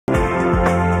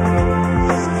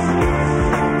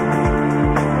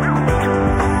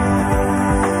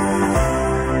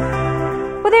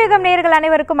நேயர்கள்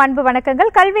அனைவருக்கும் அன்பு வணக்கங்கள்.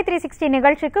 கல்வி 360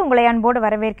 நிகழ்ச்சிக்கு உங்களை அன்போடு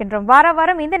வரவேற்கின்றோம்.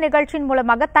 வாரம் இந்த நிகழ்ச்சியின்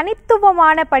மூலமாக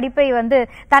தனித்துவமான படிப்பை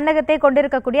தன்னகத்தை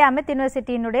கொண்டிருக்கக்கூடிய அமெத்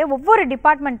யூனிவர்சிட்டியினுடைய ஒவ்வொரு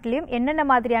டிபார்ட்மெண்ட்லயும் என்னென்ன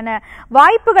மாதிரியான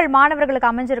வாய்ப்புகள்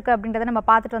மாணவர்களுக்கு அமைஞ்சிருக்கு அப்படின்றத நம்ம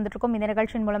பார்த்துட்டு வந்துட்டு இருக்கோம் இந்த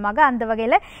நிகழ்ச்சியின் மூலமாக. அந்த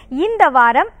வகையில இந்த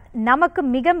வாரம் நமக்கு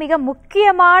மிக மிக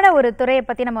முக்கியமான ஒரு துறையை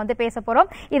பத்தி நம்ம பேச போறோம்.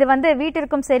 இது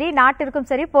வீட்டிற்கும் சரி, நாட்டிற்கும்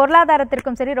சரி,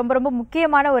 பொருளாதாரத்திற்கும் சரி ரொம்ப ரொம்ப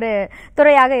முக்கியமான ஒரு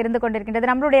துறையாக இருந்து கொண்டிருக்கின்றது.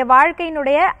 நம்மளுடைய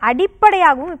வாழ்க்கையினுடைய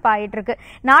அடிப்படையாகவும் இப்ப ஆயிட்டு இருக்கு.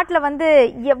 நாட்டுல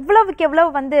எவ்வளவுக்கு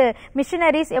எவ்வளவு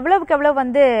மிஷினரிஸ், எவ்வளவுக்கு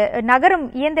எவ்வளவு நகரும்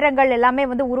இயந்திரங்கள் எல்லாமே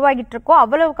உருவாகிட்டு இருக்கோ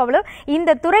அவ்வளவுக்கு அவ்வளவு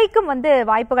இந்த துறைக்கும்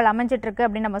வாய்ப்புகள் அமைஞ்சிட்டு இருக்கு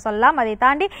அப்படின்னு நம்ம சொல்லலாம். அதை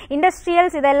தாண்டி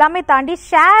இண்டஸ்ட்ரியல்ஸ் இதெல்லாமே தாண்டி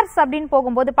ஷேர்ஸ் அப்படின்னு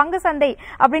போகும்போது, பங்கு சந்தை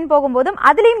அப்படின்னு போகும்போதும்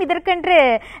அதுலயும் இதற்கென்று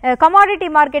கமாடிட்டி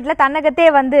மார்க்கெட்ல தன்னகத்தே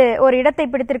ஒரு இடத்தை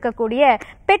பிடித்திருக்கக்கூடிய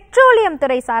பெட்ரோலியம்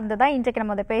துறை சார்ந்துதான் இன்றைக்கு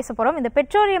நம்ம பேச போறோம். இந்த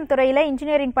பெட்ரோலியம் துறையில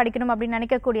இன்ஜினியரிங் படிக்கணும் அப்படின்னு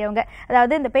நினைக்கக்கூடியவங்க,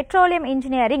 அதாவது இந்த பெட்ரோலியம்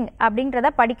இன்ஜினியரிங் அப்படின்றத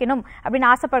படிக்கணும் அப்படின்னு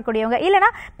ஆசைப்படக்கூடியவங்க, இல்லைன்னா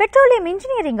பெட்ரோலியம்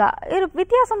இன்ஜினியரிங்கா இது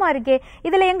வித்தியாசமா இருக்கே,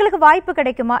 இதுல எங்களுக்கு வாய்ப்பு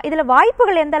கிடைக்குமா, இதுல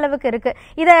வாய்ப்புகள் எந்த அளவுக்கு இருக்கு,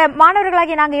 இதை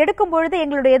மாணவர்களாகி நாங்க எடுக்கும் பொழுது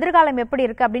எங்களுடைய எதிர்காலம் எப்படி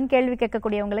இருக்கு அப்படின்னு கேள்வி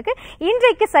கேட்கக்கூடியவங்களுக்கு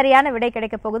இன்றைக்கு சரியான விடை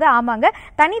கிடைக்க போகுது. ஆமாங்க,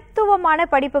 தனித்துவமான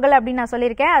படிப்புகள் அப்படின்னு நான்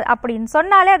சொல்லியிருக்கேன். அப்படின்னு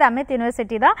சொன்னாலே அது அமெத்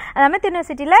யூனிவர்சிட்டி தான். அமெத்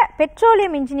யூனிவர்சிட்டியில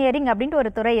பெட்ரோலியம் இன்ஜினியரிங் அப்படின்ற ஒரு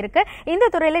துறை இருக்கு. இந்த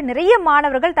துறையில நிறைய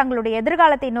மாணவர்கள் தங்களுடைய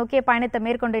எதிர்காலத்தை நோக்கிய பயணத்தை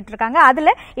மேற்கொண்டுட்டு இருக்காங்க. அதுல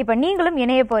இப்ப நீங்களும்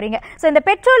இணைய போறீங்க. சோ இந்த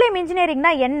பெட்ரோலியம்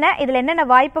இன்ஜினியரிங்னா என்ன, இதுல என்னென்ன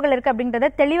வாய்ப்புகள் இருக்கு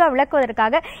அப்படின்றத தெளிவா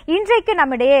விளக்குவதற்காக இன்றைக்கு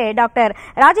நம்முடைய டாக்டர்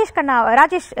ராஜேஷ்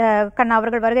கண்ணா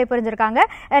அவர்கள் வருகை புரிஞ்சிருக்காங்க.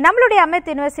 நம்மளுடைய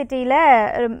அமெத் யூனிவர்சிட்டியில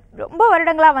ரொம்ப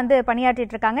வருடங்களா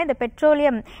பணியாற்றிட்டு இருக்காங்க. இந்த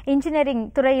பெட்ரோலியம் இன்ஜினியரிங்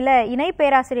துறையில இணை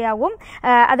பேராசிரியராகவும்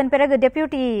அதன் பிறகு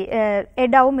டெப்யூட்டி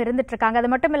ஹெட்டாவும் இருந்துட்டு இருக்காங்க. அது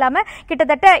மட்டும் இல்லாம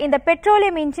கிட்டத்தட்ட இந்த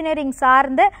பெட்ரோலியம் இன்ஜினியரிங்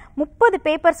சார்ந்த 30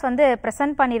 பேப்பர்ஸ்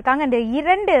பிரசன்ட் பண்ணியிருக்காங்க. இந்த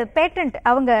 2 பேட்டன்ட்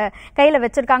அவங்க கையில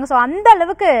வச்சிருக்காங்க. சோ அந்த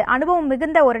அளவுக்கு அனுபவம்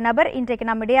மிகுந்த ஒரு நபர் இன்றைக்கு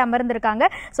நம்மிடையே அமர்ந்திருக்காங்க.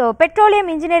 சோ பெட்ரோலியம்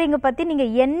இன்ஜினியரிங் பத்தி நீங்க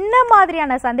என்ன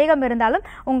மாதிரியான சந்தேகம் இருந்தாலும்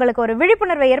உங்களுக்கு ஒரு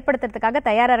விழிப்புணர்வை ஏற்படுத்துறதுக்காக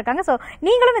தயாரா இருக்காங்க. சோ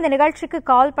நீங்களும் இந்த நிகழ்ச்சிக்கு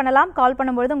கால் பண்ணலாம். கால்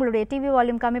பண்ணும்போது உங்களுடைய டிவி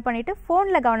வால்யூம் கம்மி பண்ணிட்டு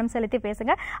போன்ல கவனம் செலுத்தி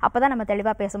பேசுங்க. அப்பதான் நம்ம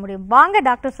தெளிவா பேச முடியும். வாங்க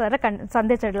டாக்டர் சார்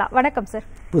சந்திச்சிடலாம். வணக்கம் சார்.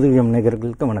 புதுவியம்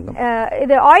நேயர்களுக்கு வணக்கம்.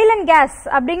 இது ஆயில் அண்ட் கேஸ்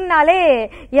அப்படின்னாலே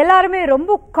எல்லாருமே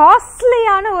ரொம்ப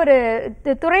காஸ்ட்லியான ஒரு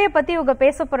துறையை பத்தி இவங்க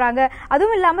பேச போறாங்க.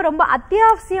 அதுவும் இல்லாம ரொம்ப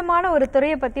அத்தியாவசியமான ஒரு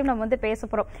துறையை பத்தியும் நம்ம பேச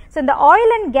போறோம். சோ இந்த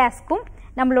ஆயில் அண்ட் கேஸ்க்கும்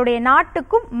நம்மளுடைய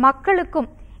நாட்டுக்கும் மக்களுக்கும்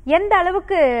எந்த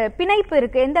அளவுக்கு பிணைப்பு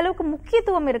இருக்கு, எந்த அளவுக்கு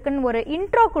முக்கியத்துவம் இருக்குன்னு ஒரு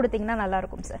இன்ட்ரோ கொடுத்தீங்கன்னா நல்லா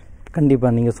இருக்கும் சார். கண்டிப்பா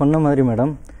நீங்க சொன்ன மாதிரி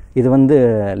மேடம், இது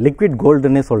லிக்விட்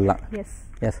கோல்டுன்னே சொல்லலாம்.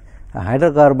 S, hydro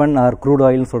carbon R crude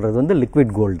oil சொல்றது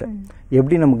லிக்விட் கோல்டு.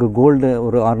 எப்படி நமக்கு கோல்டு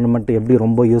ஒரு ஆர்னமெண்ட் எப்படி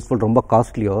ரொம்ப யூஸ்ஃபுல், ரொம்ப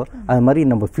காஸ்ட்லியோ, அது மாதிரி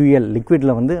நம்ம ஃபியூயல்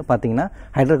லிக்விட்ல பார்த்தீங்கன்னா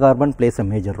hydro carbon place a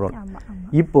major role.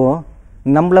 இப்போ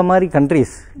நம்மள மாதிரி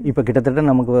கண்ட்ரிஸ் இப்போ கிட்டத்தட்ட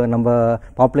நம்ம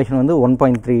பாப்புலேஷன்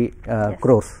 1.3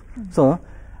 crores. ஸோ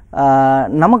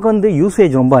நமக்கு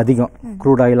யூசேஜ் ரொம்ப அதிகம்.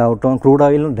 க்ரூட் ஆயில் ஆகட்டும், க்ரூட்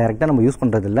ஆயிலும் டைரெக்டாக நம்ம யூஸ்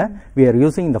பண்ணுறது இல்லை. வி ஆர்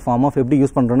யூஸிங் இந்த ஃபார்ம் ஆஃப் எப்படி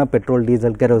யூஸ் பண்ணுறோன்னா பெட்ரோல்,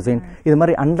 டீசல், கெரோசின், இது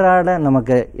மாதிரி அன்றாட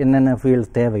நமக்கு என்னென்ன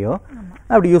ஃபியூல்ஸ் தேவையோ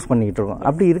அப்படி யூஸ் பண்ணிக்கிட்டு இருக்கோம்.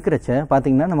 அப்படி இருக்கிறச்ச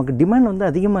பார்த்தீங்கன்னா நமக்கு டிமாண்ட்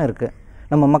அதிகமாக இருக்குது.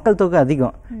 நம்ம மக்கள் தொகை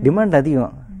அதிகம், டிமாண்ட்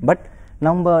அதிகம். பட்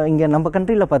நம்ம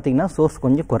கண்ட்ரியில் பார்த்தீங்கன்னா சோர்ஸ்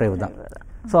கொஞ்சம் குறைவு தான்.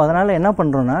 ஸோ அதனால் என்ன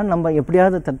பண்ணுறோன்னா நம்ம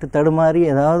எப்படியாவது தடுமாறி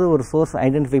ஏதாவது ஒரு சோர்ஸ்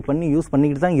ஐடென்டிஃபை பண்ணி யூஸ்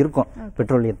பண்ணிக்கிட்டு தான் இருக்கோம்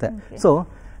பெட்ரோலியத்தை. ஸோ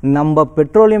நம்ம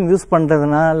பெட்ரோலியம் யூஸ்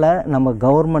பண்ணுறதுனால நம்ம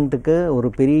கவர்மெண்ட்டுக்கு ஒரு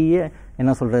பெரிய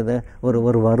என்ன சொல்கிறது ஒரு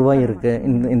வருவாய்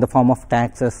இருக்குது இந்த ஃபார்ம் ஆஃப்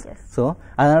டாக்ஸஸ். ஸோ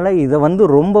அதனால் இதை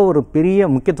ரொம்ப ஒரு பெரிய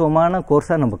முக்கியத்துவமான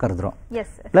கோர்ஸாக நம்ம கருதுகிறோம்.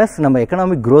 ப்ளஸ் நம்ம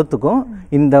எக்கனாமிக் க்ரோத்துக்கும்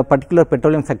இந்த பர்டிகுலர்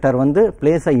பெட்ரோலியம் செக்டர்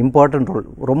பிளேஸ் அ இம்பார்ட்டன்ட் ரோல்,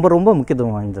 ரொம்ப ரொம்ப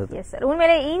முக்கியத்துவம் வாய்ந்தது.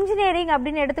 உண்மையிலே இன்ஜினியரிங்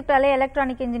அப்படின்னு எடுத்துக்கிட்டாலே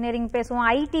எலக்ட்ரானிக் இன்ஜினியரிங் பேசுவோம்,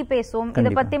 ஐடி பேசுவோம்,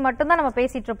 இதை பத்தி மட்டும் தான் நம்ம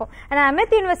பேசிட்டு இருப்போம். ஆனா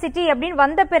அமெத் யூனிவர்சிட்டி அப்படின்னு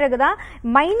வந்த பிறகுதான்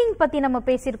மைனிங் பத்தி நம்ம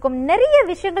பேசியிருக்கோம். நிறைய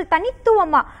விஷயங்கள்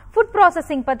தனித்துவமா ஃபுட்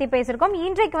ப்ராசஸிங் பத்தி பேசியிருக்கோம்.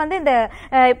 இன்றைக்கு இந்த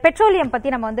பெட்ரோலியம் பத்தி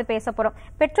நம்ம பேச போறோம்.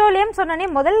 பெட்ரோலியம் சொன்னே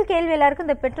முதல் கேள்வி எல்லாருக்கும்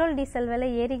இந்த பெட்ரோல் டீசல் விலை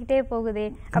ஏறிக்கிட்டே போகுது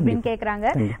அப்படின்னு கேக்குறாங்க.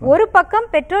 ஒரு பக்கம்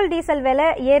பெட்ரோல் டீசல் விலை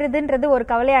ஏறுதுன்றது ஒரு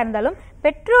கவலையா இருந்தாலும்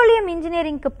பெட்ரோலியம்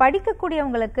இன்ஜினியரிங்க்கு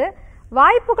படிக்கக்கூடியவங்களுக்கு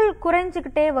வாய்ப்புகள்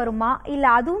குறைஞ்சுக்கிட்டே வருமா, இல்ல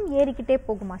அதுவும் ஏறிக்கிட்டே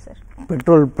போகுமா sir?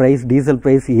 Petrol price, diesel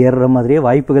price ஏறுற மாதிரியே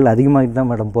வாய்ப்புகள் அதிகமாகிட்டு தான்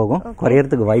மேடம் போகும்,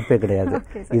 குறையறதுக்கு வாய்ப்பே கிடையாது.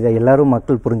 இதை எல்லாரும்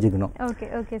மக்கள் புரிஞ்சுக்கணும்.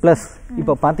 பிளஸ்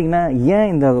இப்ப பாத்தீங்கன்னா ஏன்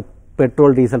இந்த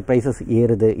பெட்ரோல் டீசல் பிரைசஸ்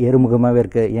ஏறுமுகமாகவே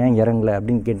இருக்கு, ஏன் இறங்கல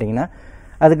அப்படின்னு கேட்டிங்கன்னா,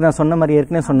 அதுக்கு நான்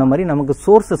ஏற்கனவே சொன்ன மாதிரி நமக்கு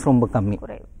சோர்சஸ் ரொம்ப கம்மி.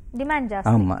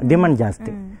 ஆமா, டிமாண்ட்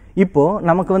ஜாஸ்தி. இப்போ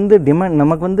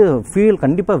நமக்கு ஃபியூல்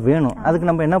கண்டிப்பா வேணும். அதுக்கு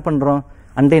நம்ம என்ன பண்றோம்,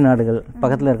 அண்டை நாடுகள்,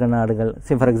 பக்கத்தில் இருக்கிற நாடுகள்,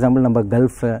 ஃபார் எக்ஸாம்பிள் நம்ம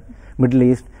கல்ஃப், மிடில்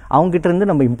ஈஸ்ட், அவங்க கிட்ட இருந்து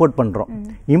நம்ம இம்போர்ட் பண்றோம்.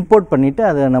 இம்போர்ட் பண்ணிட்டு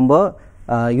அதை நம்ம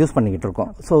யூஸ் பண்ணிக்கிட்டு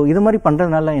இருக்கோம். ஸோ இது மாதிரி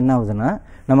பண்றதுனால என்ன ஆகுதுன்னா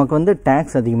நமக்கு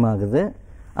டேக்ஸ் அதிகமாகுது.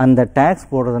 அந்த டேக்ஸ்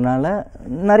போடுறதுனால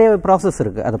நிறைய ப்ராசஸ்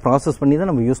இருக்குது, அதை ப்ராசஸ் பண்ணி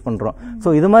தான் நம்ம யூஸ் பண்ணுறோம்.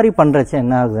 ஸோ இது மாதிரி பண்ணுறச்ச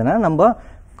என்ன ஆகுதுன்னா நம்ம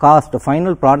காஸ்ட்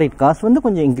ஃபைனல் ப்ராடக்ட் காஸ்ட் வந்து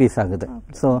கொஞ்சம் இன்க்ரீஸ் ஆகுது.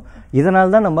 ஸோ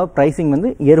இதனால தான் நம்ம பிரைசிங் வந்து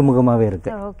ஏறுமுகமாகவே இருக்கு.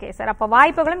 ஓகே சார், அப்போ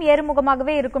வாய்ப்புகளும்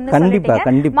ஏறுமுகமாகவே இருக்கும். கண்டிப்பா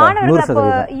கண்டிப்பா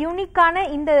 100% யூனிக்கான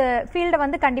இந்த ஃபீல்டை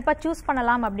வந்து கண்டிப்பா சூஸ்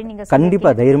பண்ணலாம் அப்படின்னு நீங்க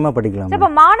கண்டிப்பா தைரியமா படிக்கலாம். இப்போ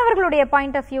மாணவர்களுடைய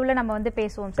பாயிண்ட் ஆஃப் வியூல நம்ம வந்து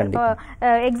பேசுவோம் சார். இப்போ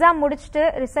எக்ஸாம் முடிச்சுட்டு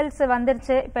ரிசல்ட்ஸ்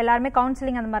வந்துருச்சு, இப்போ எல்லாருமே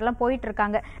கவுன்சிலிங் அந்த மாதிரிலாம் போயிட்டு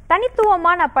இருக்காங்க.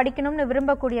 தனித்துவமா நான் படிக்கணும்னு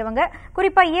விரும்பக்கூடியவங்க,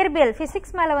 குறிப்பா இயற்பியல்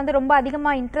பிசிக்ஸ் மேல வந்து ரொம்ப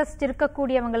அதிகமா இன்ட்ரெஸ்ட்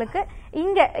இருக்கக்கூடியவங்களுக்கு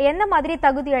இங்க எந்த மாதிரி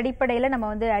தகுதி அடிப்படையில நம்ம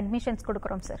வந்து அட்மிஷன்ஸ்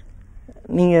கொடுக்குறோம் சார்?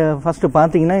 நீங்க ஃபர்ஸ்ட்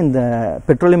பாத்தீங்கன்னா இந்த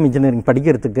பெட்ரோலியம் இன்ஜினியரிங்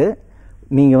படிக்கிறதுக்கு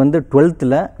நீங்க வந்து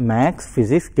 12th மேக்ஸ்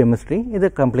பிசிக்ஸ் கெமிஸ்ட்ரி இதை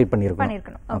கம்ப்ளீட்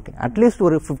பண்ணிருக்கணும். ஓகே, அட்லீஸ்ட்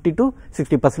ஒரு 50 to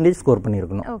 60% ஸ்கோர்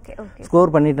பண்ணிருக்கணும்.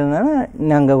 ஸ்கோர் பண்ணிட்டேன்னா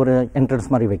நாங்க ஒரு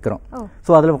என்ட்ரன்ஸ் மாதிரி வைக்கிறோம்.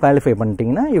 சோ அதுல குவாலிஃபை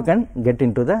பண்ணிட்டீங்கன்னா you can get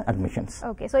into the admissions.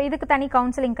 Okay, so இதுக்கு தனி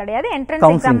கவுன்சிலிங் கிடையாது, என்ட்ரன்ஸ்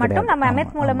எக்ஸாம் மட்டும் நம்ம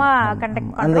AMET மூலமா கண்டக்ட்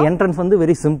பண்றோம். அந்த என்ட்ரன்ஸ் வந்து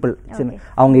வெரி சிம்பிள்.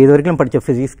 அவங்க இது வரைக்கும் படிச்ச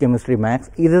பிசிக்ஸ் கெமிஸ்ட்ரி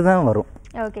மேக்ஸ் இதுதான் வரும்.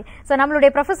 ஓகே, சோ நம்மளுடைய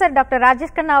ப்ரொஃபசர் டாக்டர்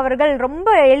ராஜேஷ் கண்ணா அவர்கள் ரொம்ப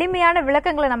எளிமையான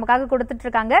விளக்கங்களை நமக்காக கொடுத்துட்டு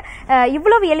இருக்காங்க.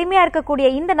 இவ்வளவு எளிமையா இருக்கக்கூடிய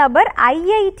இந்த நபர்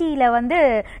ஐஐடியில வந்து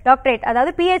டாக்டரேட்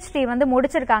அதாவது PhD வந்து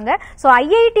முடிச்சிருக்காங்க. சோ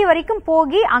ஐஐடி வரைக்கும்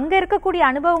போகி அங்க இருக்கக்கூடிய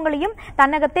அனுபவங்களையும்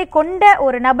தன்னகத்தை கொண்ட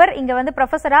ஒரு நபர் இங்க வந்து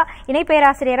ப்ரொஃபசரா இணை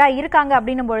பேராசிரியரா இருக்காங்க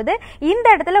அப்படின்னும் பொழுது இந்த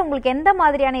இடத்துல உங்களுக்கு எந்த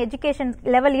மாதிரியான எஜுகேஷன்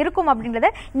லெவல் இருக்கும்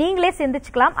அப்படின்றத நீங்களே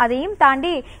சிந்திச்சுக்கலாம். அதையும்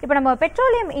தாண்டி இப்ப நம்ம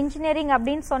பெட்ரோலியம் இன்ஜினியரிங்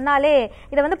அப்படின்னு சொன்னாலே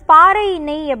இதை வந்து பாறை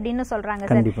நெய் அப்படின்னு சொல்றாங்க.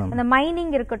 அந்த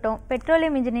மைனிங் இருக்கட்டும்,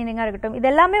 பெட்ரோலியம் இன்ஜினியரிங்கா இருக்கட்டும், இது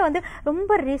எல்லாமே வந்து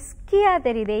ரொம்ப ரிஸ்கியா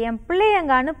தெரியுது. என் பிள்ளைய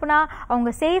அங்க அனுப்புனா அவங்க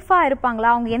சேஃபா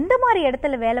இருப்பாங்களா, அவங்க எந்த மாதிரி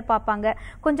இடத்துல வேலை பார்ப்பாங்க,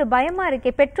 கொஞ்சம் பயமா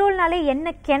இருக்கே. பெட்ரோல்னாலே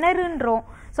என்ன கிணறுன்றோம்,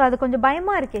 சோ அது கொஞ்சம்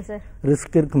பயமா இருக்கே சார்.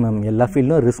 ரிஸ்க் இருக்கு மேம், எல்லா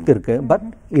ஃபீல்டும் ரிஸ்க் இருக்கு. பட்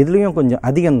இதுலயும் கொஞ்சம்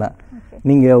அதிகம் தான்.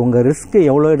 நீங்க உங்க ரிஸ்க்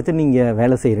எவ்வளவு எடுத்து நீங்க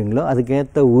வேலை செய்யறீங்களோ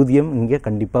அதுக்கேற்ற ஊதியம் இங்க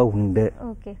கண்டிப்பா உண்டு.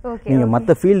 நீங்க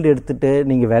மற்ற ஃபீல்டு எடுத்துட்டு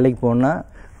நீங்க வேலைக்கு போனா,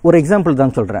 ஒரு எக்ஸாம்பிள்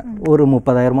தான் சொல்றேன், ஒரு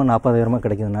 30,000 40,000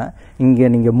 கிடைக்குதுன்னா இங்க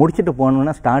நீங்க முடிச்சுட்டு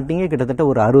போனோம்னா ஸ்டார்டிங்கே கிட்டத்தட்ட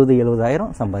ஒரு 60,000-70,000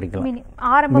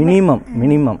 சம்பாதிக்கலாம்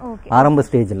மினிமம் ஆரம்ப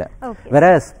ஸ்டேஜ்ல.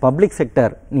 வேற பப்ளிக்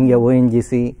செக்டர் நீங்க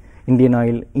ONGC, இந்தியன்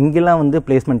ஆயில் இங்கெல்லாம் வந்து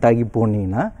பிளேஸ்மெண்ட் ஆகி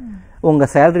போனீங்கன்னா உங்க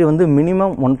சேலரி வந்து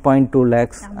மினிமம் 1.2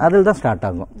 lakhs அதில் தான் ஸ்டார்ட்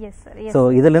ஆகும். ஸோ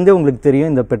இதுல இருந்தே உங்களுக்கு தெரியும்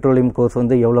இந்த பெட்ரோலியம் கோர்ஸ்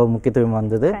வந்து எவ்வளவு முக்கியத்துவம்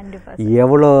வந்தது,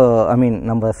 எவ்வளோ ஐ மீன்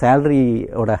நம்ம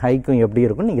சேலரியோட ஹைக்கும் எப்படி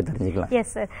இருக்கும் நீங்க தெரிஞ்சுக்கலாம்.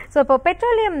 Yes sir. ஸோ இப்போ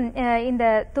பெட்ரோலியம்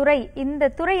இந்த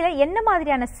துறையில என்ன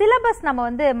மாதிரியான சிலபஸ் நம்ம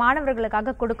வந்து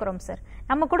மாணவர்களுக்காக கொடுக்குறோம் சார்?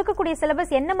 நம்ம கொடுக்கக்கூடிய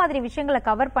சிலபஸ் என்ன மாதிரி விஷயங்களை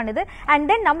கவர் பண்ணுது, அண்ட்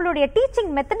தென் நம்மளுடைய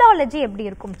டீச்சிங் மெத்தடாலஜி எப்படி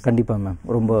இருக்கும்? கண்டிப்பா மேம்,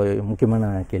 ரொம்ப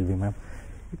முக்கியமான கேள்வி மேம்.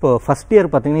 இப்போ ஃபர்ஸ்ட் இயர்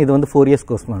பார்த்தீங்கன்னா இது வந்து 4 years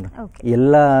கோர்ஸ் மேடம்.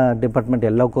 எல்லா டிபார்ட்மெண்ட்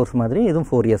எல்லா கோர்ஸ் மாதிரி இதுவும்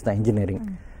 4 years தான் இன்ஜினியரிங்.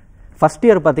 ஃபர்ஸ்ட்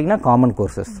இயர் பார்த்தீங்கன்னா காமன்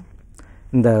கோர்சஸ்,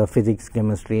 இந்த ஃபிசிக்ஸ்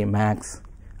கெமிஸ்ட்ரி மேக்ஸ்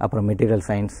அப்புறம் மெட்டீரியல்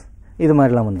சயின்ஸ் இது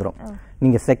மாதிரிலாம் வந்துடும்.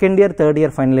 நீங்கள் second year third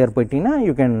year final year போயிட்டீங்கன்னா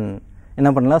யூ கேன் என்ன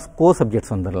பண்ணலாம், கோர்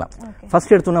சப்ஜெக்ட்ஸ் வந்துடலாம்.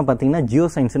 ஃபர்ஸ்ட் எடுத்தோன்னா பார்த்தீங்கன்னா ஜியோ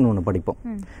சயின்ஸ்னு ஒன்று படிப்போம்.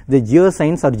 இது ஜியோ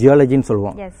சயின்ஸ் ஆர் ஜியாலஜின்னு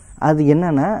சொல்லுவோம். அது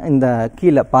என்னன்னா இந்த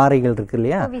கீழே பாறைகள் இருக்கு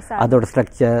இல்லையா, அதோட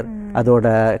ஸ்ட்ரக்சர் அதோட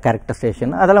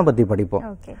கேரக்டரைசேஷன் அதெல்லாம் பத்தி படிப்போம்.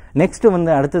 நெக்ஸ்ட்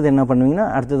வந்து அடுத்தது என்ன பண்ணுவீங்கன்னா,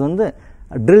 அடுத்தது வந்து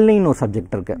ட்ரில்லிங்னு ஒரு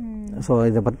சப்ஜெக்ட் இருக்கு. ஸோ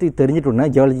இதை பத்தி தெரிஞ்சுட்டோன்னா,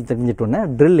 ஜியாலஜி தெரிஞ்சுட்டோன்னா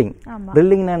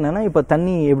ட்ரில்லிங்னா என்னன்னா, இப்போ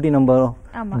தண்ணி எப்படி நம்ம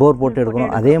போர் போட்டு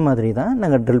எடுக்கிறோம் அதே மாதிரி தான்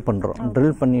நாங்கள் ட்ரில் பண்றோம்.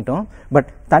 ட்ரில் பண்ணிட்டோம், பட்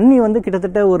தண்ணி வந்து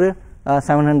கிட்டத்தட்ட ஒரு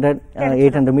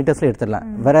 700-800 மீட்டர்ஸ்ல எடுத்துடலாம்.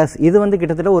 வேற இது வந்து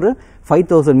கிட்டத்தட்ட ஒரு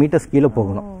 5,000 மீட்டர்ஸ் கீழே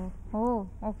போகணும்.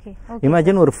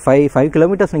 இமேஜின் ஒரு 5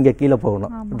 கிலோமீட்டர்ஸ் நீங்க கீழே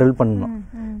போகணும், ட்ரில் பண்ணணும்.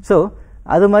 ஸோ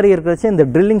அது மாதிரி இருக்கிறச்சு இந்த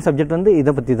ட்ரில்லிங் சப்ஜெக்ட் வந்து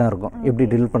இதை பத்தி தான் இருக்கும். எப்படி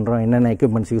ட்ரில் பண்றோம், என்னென்ன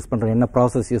எக்யூப்மெண்ட்ஸ் யூஸ் பண்றோம், என்ன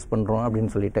ப்ராசஸ் யூஸ் பண்றோம்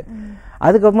அப்படின்னு சொல்லிட்டு.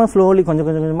 அதுக்கப்புறமா ஸ்லோலி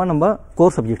கொஞ்சமா நம்ம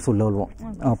கோர் சப்ஜெக்ட்ஸ் உள்ள வருவோம்.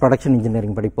 ப்ரொடக்ஷன்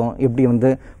இன்ஜினியரிங் படிப்போம், எப்படி வந்து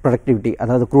ப்ரொடக்டிவிட்டி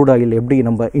அதாவது க்ரூட் ஆயில் எப்படி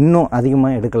நம்ம இன்னும்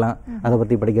அதிகமாக எடுக்கலாம் அதை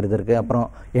பத்தி படிக்கிறது இருக்கு. அப்புறம்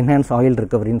என்ஹான்ஸ் ஆயில்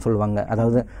ரிகவரின்னு சொல்லுவாங்க,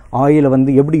 அதாவது ஆயிலை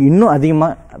வந்து எப்படி இன்னும்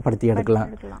அதிகமாக படுத்தி எடுக்கலாம்.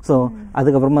 ஸோ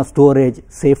அதுக்கப்புறமா ஸ்டோரேஜ்,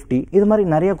 சேஃப்டி இது மாதிரி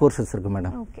நிறைய கோர்சஸ் இருக்கு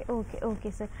மேடம். Okay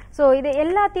sir. ஸோ இது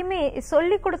எல்லாத்தையுமே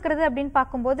சொல்லி கொடுக்கறது அப்படின்னு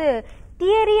பார்க்கும்போது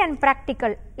தியரி அண்ட்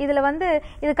பிராக்டிக்கல் இதுல வந்து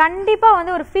இது கண்டிப்பா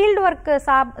வந்து ஒரு ஃபீல்ட் ஒர்க்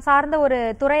சார்ந்த ஒரு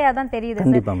துறையா தான் தெரியுது.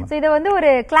 சோ இத வந்து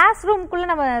ஒரு கிளாஸ் ரூம்க்குள்ள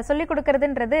நம்ம சொல்லி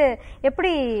கொடுக்கிறதுன்றது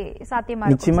எப்படி சாத்தியமா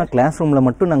இருக்கும்? நிச்சயமா கிளாஸ் ரூம்ல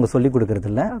மட்டும் நாங்க சொல்லி கொடுக்கிறது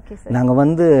இல்ல. நாங்க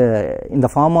வந்து இந்த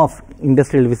form of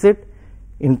industrial visit,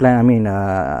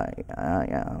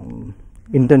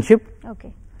 internship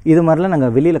இது மாதிரிலாம்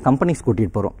நாங்கள் வெளியில் கம்பெனிஸ்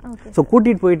கூட்டிகிட்டு போகிறோம். ஸோ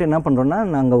கூட்டிகிட்டு போயிட்டு என்ன பண்ணுறோன்னா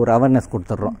நாங்கள் ஒரு அவேர்னஸ்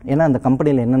கொடுத்துட்றோம். ஏன்னா அந்த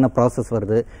கம்பெனியில் என்னென்ன ப்ராசஸ்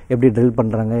வருது, எப்படி ட்ரில்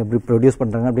பண்ணுறாங்க, எப்படி ப்ரொடியூஸ்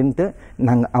பண்ணுறாங்க அப்படின்ட்டு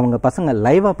நாங்கள் அவங்க பசங்க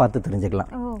லைவாக பார்த்து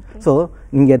தெரிஞ்சுக்கலாம். ஸோ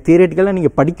நீங்கள் தியரட்டிக்கலாக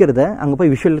நீங்கள் படிக்கிறத அங்கே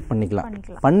போய் விஷுவல்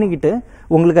பண்ணிக்கிட்டு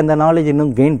உங்களுக்கு அந்த நாலேஜ்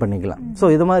இன்னும் கெயின் பண்ணிக்கலாம்.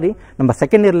 ஸோ இது மாதிரி நம்ம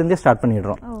செகண்ட் இயர்லேருந்தே ஸ்டார்ட்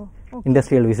பண்ணிடுறோம்.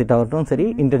 இண்டஸ்ட்ரியல் விசிட் ஆகட்டும் சரி,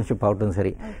 இன்டர்ன்ஷிப் ஆகட்டும்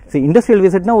சரி. சரி, இண்டஸ்ட்ரியல்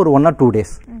விசிட்னா ஒரு 1 or 2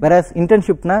 days, வேற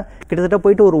இன்டர்ன்ஷிப்னா கிட்டத்தட்ட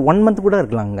போயிட்டு ஒரு 1 month கூட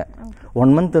இருக்கலாங்க.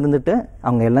 1 month இருந்துட்டு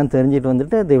அவங்க எல்லாம் தெரிஞ்சுட்டு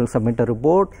வந்துட்டு they will submit a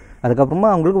report. அதுக்கப்புறமா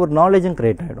அவங்களுக்கு ஒரு நாலேஜும்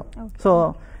கிரியேட் ஆகிடும். ஸோ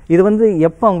இது வந்து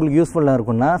எப்போ அவங்களுக்கு யூஸ்ஃபுல்லாக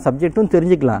இருக்கும்னா சப்ஜெக்ட்டும்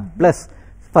தெரிஞ்சுக்கலாம், ப்ளஸ்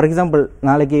ஃபார் எக்ஸாம்பிள்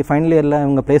நாளைக்கு ஃபைனல் இயரில்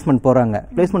இவங்க பிளேஸ்மெண்ட் போகிறாங்க.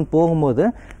 பிளேஸ்மெண்ட் போகும்போது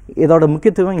இதோட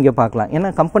முக்கியத்துவம் இங்கே பார்க்கலாம்.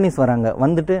 ஏன்னா கம்பெனிஸ் வராங்க,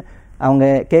 வந்துட்டு அவங்க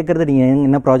கேட்குறது நீங்கள்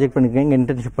என்ன ப்ராஜெக்ட் பண்ணியிருக்கீங்க,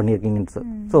 என்டர்ன்ஷிப் பண்ணியிருக்கீங்கன்னு.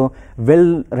 ஸோ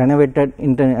வெல் ரெனோவேட்டட்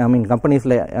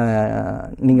கம்பெனிஸில்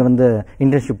நீங்கள் வந்து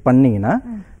இன்டர்ன்ஷிப் பண்ணீங்கன்னா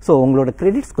ஸோ உங்களோட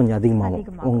கிரெடிட்ஸ் கொஞ்சம் அதிகமாகும்,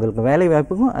 உங்களுக்கு வேலை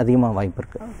வாய்ப்புக்கும் அதிகமாக வாய்ப்பு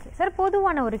இருக்குது. சார்,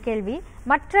 பொதுவான ஒரு கேள்வி,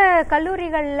 மற்ற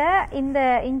கல்லூரிகளில் இந்த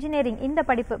இன்ஜினியரிங், இந்த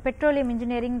படிப்பு பெட்ரோலியம்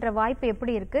இன்ஜினியரிங்ன்ற வாய்ப்பு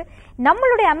எப்படி இருக்கு?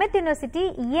 நம்மளுடைய அமெத் யூனிவர்சிட்டி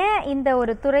ஏன் இந்த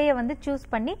ஒரு துறையை வந்து சூஸ்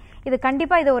பண்ணி இது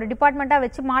கண்டிப்பா இதை ஒரு டிபார்ட்மெண்டா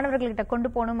வச்சு மாணவர்கள்கிட்ட கொண்டு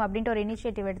போகணும் அப்படின்ற ஒரு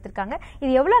இனிஷியேட்டிவ் எடுத்திருக்காங்க?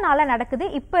 இது எவ்வளவு நாளா நடக்குது?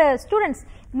 இப்ப ஸ்டூடெண்ட்ஸ்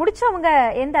முடிச்சவங்க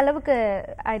எந்த அளவுக்கு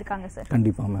ஆயிருக்காங்க சார்?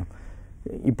 கண்டிப்பா மேம்,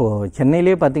 இப்போ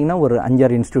சென்னையிலே பார்த்தீங்கன்னா ஒரு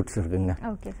 5-6 இன்ஸ்டியூட்ஸ் இருக்குங்க.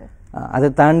 Okay sir. அதை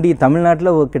தாண்டி தமிழ்நாட்டில்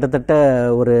கிட்டத்தட்ட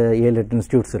ஒரு 7-8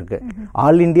 இன்ஸ்டியூட்ஸ் இருக்கு.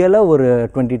 ஆல் இண்டியாவில் ஒரு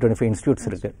 20-25 இன்ஸ்டியூட்ஸ்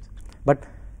இருக்கு. பட்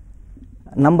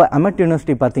நம்ம அமெட்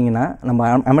யூனிவர்சிட்டி பார்த்தீங்கன்னா, நம்ம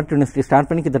அமெட் யூனிவர்சிட்டி ஸ்டார்ட்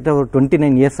பண்ணி கிட்டத்தட்ட ஒரு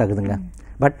 29 years ஆகுதுங்க.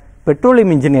 பட்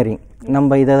பெட்ரோலியம் இன்ஜினியரிங்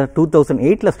நம்ம இதை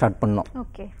 2008ல் ஸ்டார்ட் பண்ணோம்.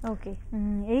 Okay okay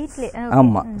 8ல.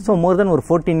 ஆமாம். ஸோ மோர் தென் ஒரு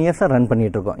 14 years ரன்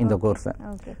பண்ணிட்டு இருக்கோம் இந்த கோர்ஸை.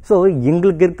 ஸோ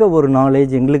எங்களுக்கு இருக்க ஒரு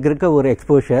நாலேஜ், எங்களுக்கு இருக்க ஒரு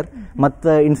எக்ஸ்போஷர்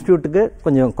மற்ற இன்ஸ்டியூட்டுக்கு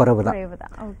கொஞ்சம் குறைவு தான்.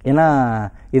 ஏன்னா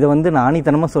இதை வந்து நான்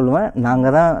ஆணித்தனமாக சொல்லுவேன்,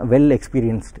 நாங்கள் தான் வெல்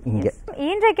எக்ஸ்பீரியன்ஸ்ட் இங்கே.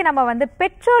 இன்றைக்கு நம்ம வந்து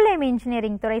பெட்ரோலியம்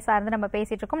இன்ஜினியரிங் துறை சார்ந்து நம்ம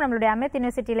பேசிட்டு இருக்கோம். நம்மளுடைய அமெத்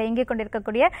யூனிவர்சிட்டியில இங்கே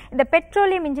கொண்டிருக்கக்கூடிய இந்த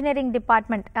பெட்ரோலியம் இன்ஜினியரிங்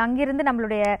டிபார்ட்மெண்ட், அங்கிருந்து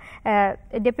நம்மளுடைய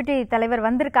டெப்யூட்டி தலைவர்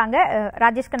வந்திருக்காங்க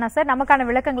ராஜேஷ் கண்ணா சார், நமக்கான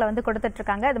விளக்கங்களை வந்து கொடுத்துட்டு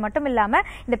இருக்காங்க. அது மட்டும் இல்லாம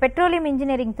இந்த பெட்ரோலியம்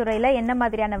இன்ஜினியரிங் துறையில என்ன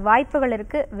மாதிரியான வாய்ப்புகள்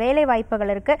இருக்கு, வேலை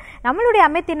வாய்ப்புகள் இருக்கு, நம்மளுடைய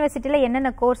அமெத் யூனிவர்சிட்டியில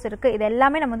என்னென்ன கோர்ஸ் இருக்கு, இது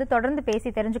எல்லாமே நம்ம வந்து தொடர்ந்து பேசி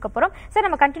தெரிஞ்சுக்க போறோம். சார்,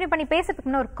 நம்ம கண்டினியூ பண்ணி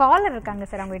பேசுறதுக்கு ஒரு காலர் இருக்காங்க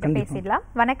சார், அவங்க கிட்ட பேசிடலாம்.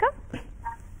 வணக்கம்.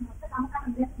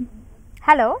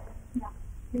 ஹலோ.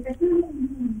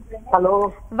 ஹலோ,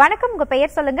 வணக்கம். உங்க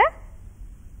பெயர் சொல்லுங்க.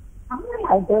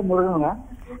 முருகனுங்க.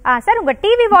 சார், உங்க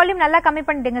டிவி வால்யூம் நல்லா கம்மி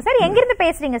பண்ணிடுங்க சார். எங்க இருந்து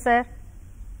பேசுறீங்க சார்?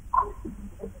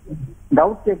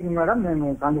 டவுட் கேக்குங்க மேடம்,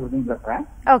 நான் காஞ்சிபுரத்துல பேசுறேன்.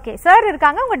 ஓகே சார்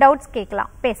இருக்காங்க, உங்க டவுட்ஸ்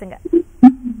கேட்கலாம், பேசுங்க.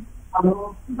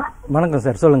 வணக்கம்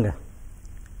சார், சொல்லுங்க.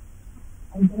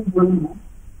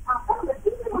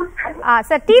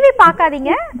 சார், டிவி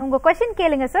பார்க்காதீங்க, உங்க क्वेश्चन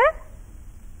கேளுங்க சார்.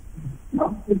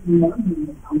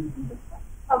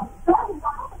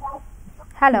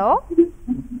 ஹலோ.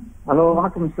 ஹலோ,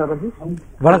 வணக்கம் மிஸ்டர் ராஜேஷ்.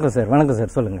 வணக்கம் சார். வணக்கம்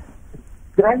சார், சொல்லுங்க.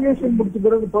 கிராஜுவேஷன் முடிச்ச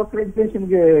பிறகு போஸ்ட்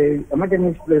கிராஜுவேஷனுக்கு அமெட்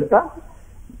யூனிவர்சிட்டியில் இருக்கா?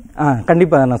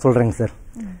 கண்டிப்பாக நான் சொல்கிறேங்க சார்.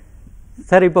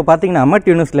 சார், இப்போ பார்த்தீங்கன்னா அமெட்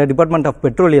யூனிவர்சிட்டியில் department of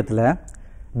பெட்ரோலியத்தில்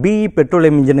BE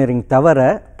petroleum engineering தவிர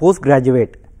போஸ்ட்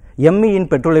கிராஜுவேட் எம்இ இன்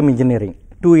பெட்ரோலியம் இன்ஜினியரிங்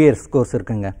 2 years கோர்ஸ்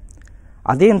இருக்குங்க.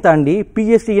 அதையும் தாண்டி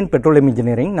பிஹெச்டி இன் பெட்ரோலியம்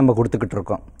இன்ஜினியரிங் நம்ம கொடுத்துக்கிட்டு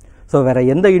இருக்கோம். ஸோ வேற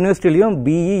எந்த யூனிவர்சிட்டிலையும்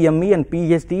BE, ME and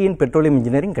PhD in petroleum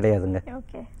engineering கிடையாதுங்க.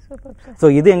 ஸோ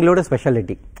இது எங்களோட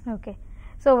ஸ்பெஷாலிட்டி. ஓகே.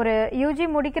 ஸோ ஒரு யூஜி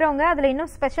முடிக்கிறவங்க அதுல இன்னும்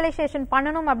ஸ்பெஷலைசேஷன்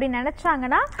பண்ணணும் அப்படின்னு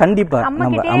நினைச்சாங்கன்னா கண்டிப்பா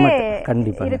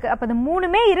இருக்கு. அப்ப அது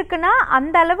 3மே இருக்குன்னா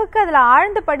அந்த அளவுக்கு அதுல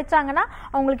ஆழ்ந்து படிச்சாங்கன்னா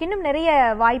அவங்களுக்கு இன்னும் நிறைய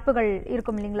வாய்ப்புகள்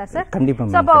இருக்கும் இல்லீங்களா சார்? கண்டிப்பா.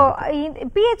 அப்போ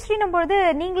பிஹெச்டினும் பொழுது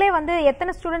நீங்களே வந்து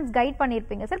எத்தனை ஸ்டூடெண்ட்ஸ் கைட்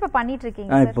பண்ணிருப்பீங்க சார்? இப்ப பண்ணிட்டு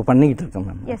இருக்கீங்க? இப்ப பண்ணிட்டு இருக்கேன்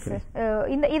மேம். Yes sir.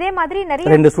 இதே மாதிரி நிறைய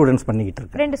 2 ஸ்டூடெண்ட்ஸ் பண்ணிட்டு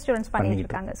இருக்காங்க. 2 ஸ்டூடெண்ட்ஸ் பண்ணிட்டு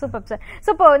இருக்காங்க. Super sir. சோ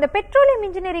இப்போ இந்த பெட்ரோலியம்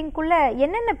இன்ஜினியரிங்குள்ள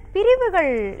என்னென்ன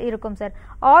பிரிவுகள் இருக்கும் சார்?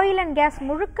 ஆயில் அண்ட் கேஸ்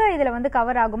முழுக்க இதுல வந்து கவர்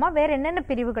ஆகுமா? வேற என்னென்ன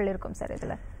பிரிவுகள் இருக்கும் சார்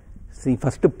இதுல?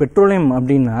 ஃபர்ஸ்ட் பெட்ரோலியம்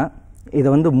அப்படின்னா இதை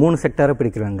வந்து 3 செக்டாரா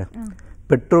பிரிக்கிறாங்க.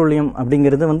 பெட்ரோலியம்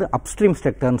அப்படிங்கிறது வந்து அப்ஸ்ட்ரீம்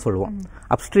செக்டார்னு சொல்லுவோம்.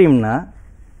 அப்ஸ்ட்ரீம்னா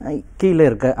கீழே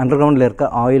இருக்க அண்டர் கிரவுண்ட்ல இருக்க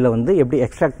ஆயிலை வந்து எப்படி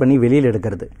எக்ஸ்ட்ராக்ட் பண்ணி வெளியில்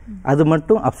எடுக்கிறது, அது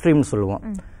மட்டும் அப்ஸ்ட்ரீம்னு சொல்லுவோம்.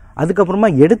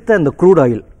 அதுக்கப்புறமா எடுத்த அந்த க்ரூட்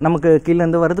ஆயில், நமக்கு கீழே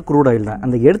இருந்து வர்றது க்ரூட் ஆயில் தான்.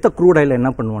 அந்த எடுத்த க்ரூட் ஆயில்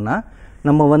என்ன பண்ணுவோம்னா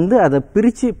நம்ம வந்து அதை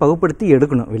பிரித்து பகுப்படுத்தி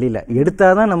எடுக்கணும். வெளியில்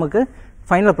எடுத்தாதான் நமக்கு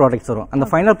ஃபைனல் ப்ராடக்ட்ஸ் வரும். அந்த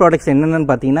ஃபைனல் ப்ராடக்ட்ஸ் என்னென்னு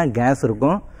பார்த்தீங்கன்னா கேஸ்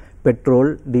இருக்கும், பெட்ரோல்,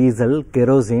 டீசல்,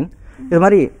 கெரோசின், இது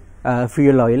மாதிரி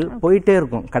ஃபியூல் ஆயில் போயிட்டே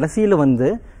இருக்கும். கடைசியில் வந்து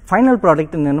ஃபைனல்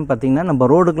ப்ராடக்ட் என்னன்னு பார்த்தீங்கன்னா நம்ம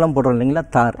ரோடுக்கெல்லாம் போடுறோம் இல்லைங்களா,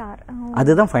 தார்,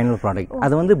 அதுதான் ஃபைனல் ப்ராடக்ட்.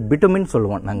 அதை வந்து பிட்டமின்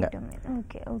சொல்லுவோம் நாங்கள்.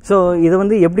 ஸோ இதை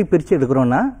வந்து எப்படி பிரித்து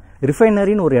எடுக்கிறோன்னா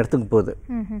ரிஃபைனரின்னு ஒரு இடத்துக்கு போகுது.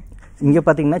 இங்கே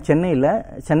பார்த்தீங்கன்னா சென்னையில்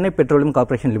சென்னை பெட்ரோலியம்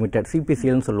கார்பரேஷன் லிமிடெட்,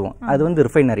 சிபிசிஎல்னு சொல்லுவோம், அது வந்து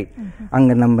ரிஃபைனரி.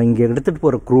 அங்கே நம்ம இங்கே எடுத்துகிட்டு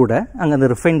போகிற க்ரூடை அங்கே அதை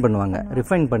ரிஃபைன் பண்ணுவாங்க.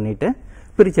 ரிஃபைன் பண்ணிவிட்டு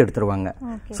பிரித்து எடுத்துருவாங்க.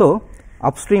 ஸோ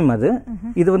அப்ஸ்ட்ரீம் அது,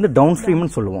 இது வந்து டவுன்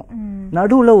ஸ்ட்ரீம்னு சொல்லுவோம்.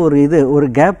 நடுவில் ஒரு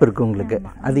கேப் இருக்கு உங்களுக்கு.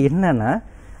 அது என்னன்னா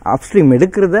அப்ஸ்ட்ரீம்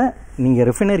எடுக்கிறத நீங்கள்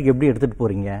ரிஃபைனரிக்கு எப்படி எடுத்துகிட்டு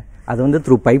போகிறீங்க, அது வந்து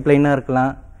த்ரூ பைப் லைனாக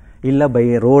இருக்கலாம், இல்லை பை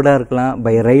ரோடாக இருக்கலாம்,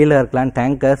 பை ரயிலாக இருக்கலாம்,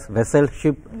 டேங்கர்ஸ், வெசல்,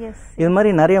 ஷிப், இது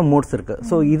மாதிரி நிறைய மோட்ஸ் இருக்கு.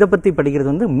 ஸோ இதை பற்றி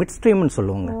படிக்கிறது வந்து மிட் ஸ்ட்ரீம்னு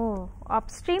சொல்லுவாங்க.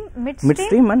 Upstream, mid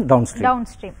stream and down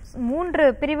stream 3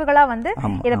 பிரிவுகளா வந்து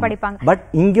இத படிப்பாங்க. பட்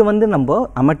இங்க வந்து நம்ம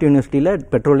அமெட் யூனிவர்சிட்டியில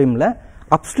பெட்ரோலியம்ல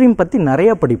அப்ஸ்ட்ரீம் பத்தி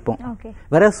நிறைய படிப்போம்.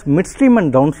 வேற mid stream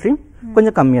and down stream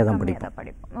கொஞ்சம் கம்மியா தான் படிப்போம்.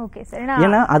 Okay sir.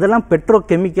 ஏன்னா அதெல்லாம் Pedro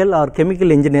chemical R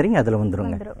chemical engineering அதுல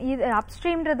வந்துருங்க. இது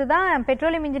அப்ஸ்ட்ரீம்ன்றது தான்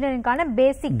பெட்ரோலியம் இன்ஜினியரிங்கான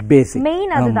பேசிக்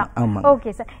மெயின் அதுதான்.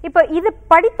 Okay sir. இப்போ இது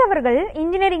படித்தவர்கள்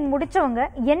இன்ஜினியரிங் முடிச்சவங்க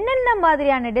என்னென்ன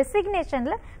மாதிரியான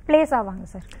டெசிக்னேஷன்ல பிளேஸ் ஆவாங்க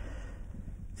சார்?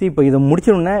 இப்போ இதை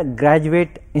முடிச்சோன்னா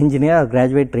கிராஜுவேட் இன்ஜினியர்,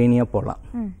 கிராஜுவேட் ட்ரெயினியாக போகலாம்.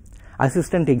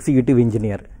 Assistant executive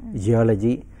engineer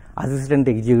geology, assistant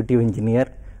executive engineer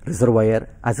reservoir,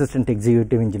 assistant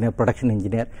executive engineer production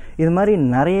engineer, இது மாதிரி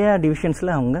நிறைய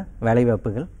டிவிஷன்ஸில் அவங்க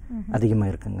வேலைவாய்ப்புகள்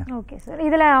அதிகமாக இருக்குங்க. Okay sir.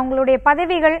 இதில் அவங்களுடைய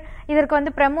பதவிகள், இதற்கு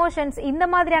வந்து ப்ரமோஷன்ஸ், இந்த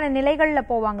மாதிரியான நிலைகளில்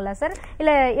போவாங்களா சார்?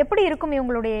 இல்லை எப்படி இருக்கும்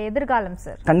இவங்களுடைய எதிர்காலம்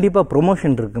சார்? கண்டிப்பாக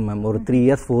ப்ரொமோஷன் இருக்கு மேம். ஒரு 3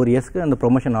 இயர்ஸ் 4 இயர்ஸ்க்கு அந்த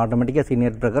ப்ரொமோஷன் ஆட்டோமேட்டிக்காக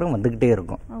சீனியர் பிரகாரம் வந்துகிட்டே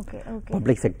இருக்கும்.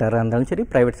 பப்ளிக் செக்டராக இருந்தாலும் சரி,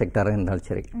 பிரைவேட் செக்டராக இருந்தாலும்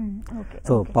சரி.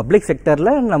 ஸோ பப்ளிக்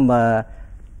செக்டரில் நம்ம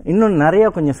இன்னும் நிறைய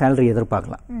கொஞ்சம் சேலரி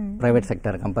எதிர்பார்க்கலாம் private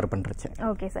sector compare பண்றச்சு.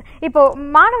 Okay sir. இப்போ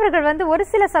மாணவர்கள் வந்து ஒரு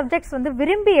சில சப்ஜெக்ட்ஸ் வந்து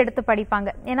விரும்பி எடுத்து படிப்பாங்க.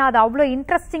 ஏன்னா அது அவ்வளோ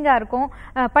இன்ட்ரெஸ்டிங்கா இருக்கும்.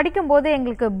 படிக்கும்போது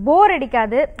எங்களுக்கு போர்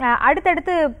அடிக்காது.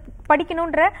 அடுத்தடுத்து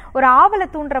படிக்கணும்ன்ற ஒரு ஆவலை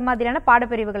தூண்டுற மாதிரியான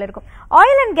பாடப்பிரிவுகள் இருக்கும்.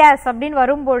 ஆயில் அண்ட் கேஸ் அப்படின்னு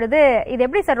வரும்பொழுது இது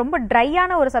எப்படி சார்? ரொம்ப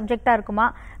ட்ரையான ஒரு சப்ஜெக்டா இருக்குமா?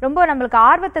 ரொம்ப நம்மளுக்கு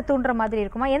ஆர்வத்தை தூண்டுற மாதிரி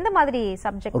இருக்குமா? எந்த மாதிரி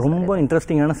சப்ஜெக்ட்? ரொம்ப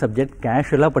இன்ட்ரெஸ்டிங்கான சப்ஜெக்ட்,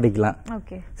 கேஷுவலா படிக்கலாம்.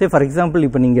 சரி, ஃபார் எக்ஸாம்பிள்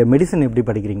இப்போ நீங்க மெடிசன் எப்படி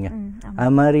படிக்கிறீங்க,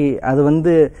 அது மாதிரி அது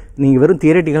வந்து நீங்க வெறும்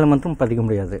தியரிட்டிக்கல் மட்டும் படிக்க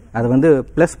முடியாது. அது வந்து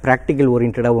பிளஸ் பிராக்டிக்கல்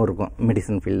ஓரியன்டாகவும் இருக்கும்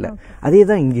மெடிசன் ஃபீல்டில். அதே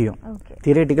தான் இங்கேயும்.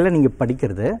 தியரிட்டிக்கலாக நீங்க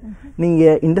படிக்கிறது, நீங்க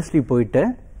இண்டஸ்ட்ரி போயிட்டு,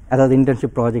 அதாவது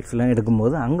இன்டர்ன்ஷிப் ப்ராஜெக்ட்ஸ்லாம்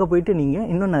எடுக்கும்போது அங்கே போயிட்டு நீங்கள்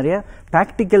இன்னும் நிறைய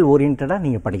ப்ராக்டிக்கல் ஓரியன்டாக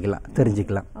நீங்கள் படிக்கலாம்,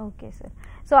 தெரிஞ்சுக்கலாம். Okay sir.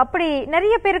 ஸோ அப்படி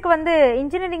நிறைய பேருக்கு வந்து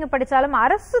இன்ஜினியரிங் படித்தாலும்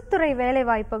அரசு துறை வேலை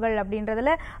வாய்ப்புகள்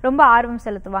அப்படின்றதுல ரொம்ப ஆர்வம்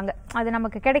செலுத்துவாங்க, அது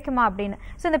நமக்கு கிடைக்குமா அப்படின்னு.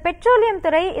 ஸோ இந்த பெட்ரோலியம்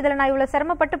துறை, இதில் நான் இவ்வளோ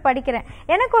சிரமப்பட்டு படிக்கிறேன்,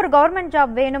 எனக்கு ஒரு கவர்மெண்ட்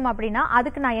ஜாப் வேணும் அப்படின்னா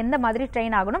அதுக்கு நான் எந்த மாதிரி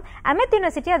ட்ரெயின் ஆகணும்? அமெத்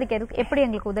யூனிவர்சிட்டி அதுக்கு எப்படி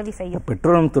எங்களுக்கு உதவி செய்யும்?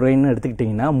 பெட்ரோலியம் துறைன்னு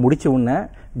எடுத்துக்கிட்டிங்கன்னா முடிச்ச உடனே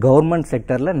கவர்மெண்ட்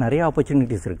செக்டரில் நிறைய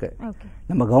ஆப்பர்ச்சுனிட்டிஸ் இருக்கு.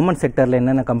 நம்ம கவர்மெண்ட் செக்டரில்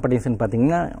என்னென்ன கம்பெனிஸ்ன்னு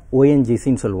பார்த்தீங்கன்னா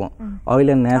ஓஎன்ஜிசின்னு சொல்லுவோம்,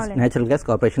 oil and natural gas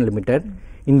corporation limited,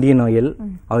 Indian oil,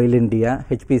 oil India,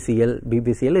 HPCL,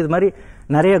 BPCL, இது மாதிரி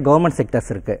நிறைய கவர்மெண்ட்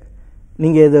செக்டர்ஸ் இருக்கு.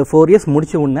 நீங்கள் இது 4 இயர்ஸ்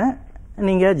முடிச்ச உடனே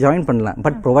நீங்கள் ஜாயின் பண்ணலாம்.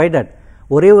 பட் ப்ரொவைடட்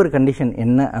ஒரே ஒரு கண்டிஷன்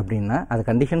என்ன அப்படின்னா, அது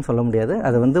கண்டிஷன் சொல்ல முடியாது,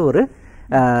 அது வந்து ஒரு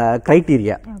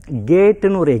கிரைட்டீரியா.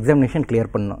 கேட்னு ஒரு எக்ஸாமினேஷன்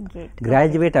கிளியர் பண்ணணும்,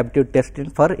 graduate aptitude test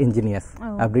for engineers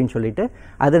அப்படின்னு சொல்லிட்டு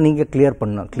அதை நீங்கள் கிளியர்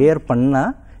பண்ணணும். கிளியர்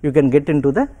பண்ணால் you can get in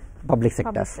to the public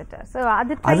sectors.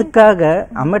 அதுக்காக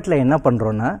அமெட்ல என்ன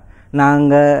பண்றோம்னா,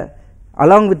 நாங்கள்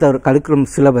along with our curriculum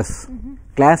syllabus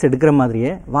class எடுக்கிற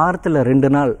மாதிரியே வாரத்தில் 2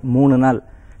 நாள் 3 நாள்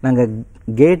நாங்கள்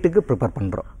கேட்டுக்கு ப்ரிப்பேர்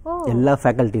பண்ணுறோம். எல்லா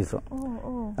ஃபேக்கல்டிஸும்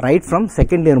ரைட் ஃப்ரம்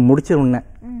செகண்ட் இயர் முடிச்ச உடனே,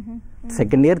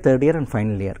 second year, third year and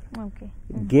final year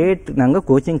gate நாங்கள்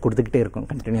கோச்சிங் கொடுத்துக்கிட்டே இருக்கோம்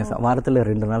கண்டினியூஸாக, வாரத்தில்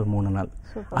 2 நாள் 3 நாள்.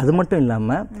 அது மட்டும்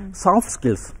இல்லாமல் சாஃப்ட்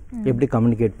ஸ்கில்ஸ், எப்படி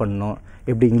கம்யூனிகேட் பண்ணணும்,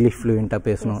 எப்படி இங்கிலீஷ் ஃப்ளூயண்ட்டாக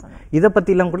பேசணும், இதை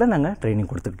பற்றிலாம் கூட நாங்கள் ட்ரைனிங்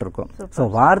கொடுத்துக்கிட்டு இருக்கோம். ஸோ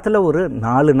வாரத்தில் ஒரு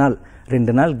 4 நாள்,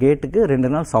 2 நாள் கேட்டுக்கு,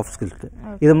 2 நாள் சாஃப்ட் ஸ்கில்ஸ்க்கு,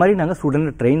 இது மாதிரி நாங்கள்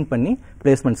ஸ்டூடெண்ட் ட்ரெயின் பண்ணி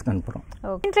பிளேஸ்மெண்ட்ஸ்க்கு அனுப்புகிறோம்.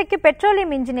 இன்றைக்கு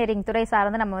பெட்ரோலியம் இன்ஜினியரிங் துறை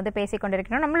சார்ந்து நம்ம வந்து பேசிக்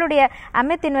கொண்டிருக்கிறோம். நம்மளுடைய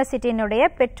அமெத் யூனிவர்சிட்டியினுடைய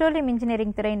பெட்ரோலியம்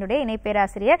இன்ஜினியரிங் துறையினுடைய இணை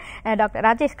பேராசிரியர் டாக்டர்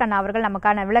ராஜேஷ் கண்ணா அவர்கள்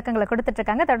நமக்கான விளக்கங்களை கொடுத்துட்டு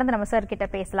இருக்காங்க. தொடர்ந்து நம்ம சார் கிட்ட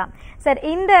பேசலாம். சார்,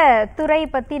 இந்த துறை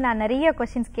பத்தி நான் நிறைய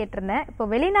கொஸ்டின்ஸ் கேட்டிருந்தேன். இப்போ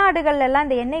வெளிநாடுகள் எல்லாம்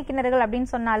இந்த எண்ணெய் கிணறுகள்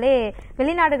அப்படின்னு சொன்னாலே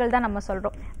வெளிநாடுகள் தான் நம்ம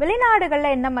சொல்றோம். வெளிநாடுகள்ல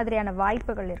என்ன மாதிரியான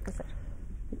வாய்ப்புகள் இருக்கு சார்?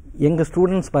 எங்கள்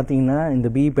ஸ்டூடெண்ட்ஸ் பார்த்தீங்கன்னா இந்த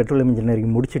பிஇ பெட்ரோலியம்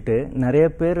இன்ஜினியரிங் முடிச்சுட்டு நிறைய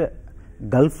பேர்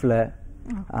கல்ஃபில்,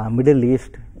 மிடில்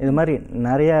ஈஸ்ட், இது மாதிரி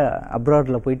நிறைய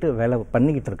அப்ராடில் போயிட்டு வேலை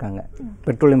பண்ணிக்கிட்டு இருக்காங்க.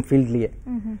 பெட்ரோலியம் ஃபீல்ட்லேயே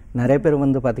நிறைய பேர்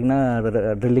வந்து பார்த்தீங்கன்னா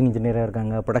ட்ரில்லிங் இன்ஜினியராக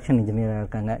இருக்காங்க, ப்ரொடக்ஷன் இன்ஜினியராக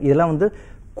இருக்காங்க. இதெல்லாம் வந்து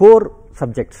core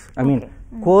subjects, I mean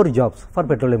core jobs for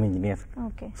petroleum engineers.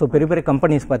 So பெரிய பெரிய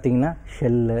கம்பெனிஸ் பார்த்தீங்கன்னா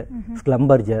ஷெல்லு,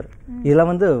 ஸ்லம்பர்ஜர்,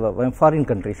 இதெல்லாம் வந்து ஃபாரின்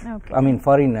கண்ட்ரிஸ், ஐ மீன்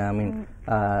ஃபாரின், ஐ மீன்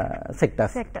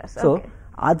செக்டர்ஸ். ஸோ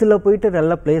அதில் போயிட்டு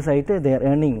நல்லா பிளேஸ் ஆகிட்டு they are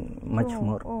earning much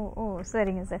more. ஓ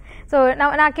சரிங்க சார். ஸோ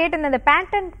நான் கேட்டிருந்தேன், இந்த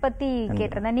பேட்டன்ட் பற்றி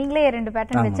கேட்டிருந்தேன். நீங்களே 2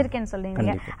 பேட்டன்ட் வச்சிருக்கேன்னு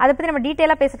சொல்றீங்க. அதை பற்றி நம்ம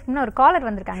டீட்டெயிலாக பேசுறதுக்கு ஒரு காலர்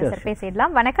வந்திருக்காங்க சார்,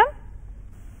 பேசிடலாம். வணக்கம்.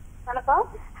 வணக்கம்.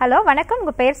 ஹலோ, வணக்கம்.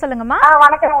 உங்க பேர் சொல்லுங்கம்மா.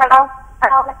 வணக்கம் மேடம்.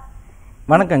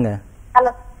 வணக்கங்க.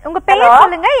 ஹலோ, உங்க பேர்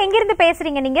சொல்லுங்க, எங்க இருந்து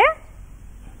பேசுறீங்க நீங்க?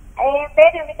 என்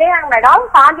பேரு விஜயாங்க மேடம்,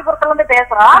 காஞ்சிபுரத்துல இருந்து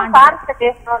பேசுறோம்.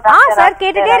 சார்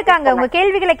கேட்டுட்டே இருக்காங்க, உங்க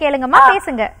கேள்விகளை கேளுங்கம்மா,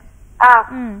 பேசுங்க.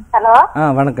 ஹலோ.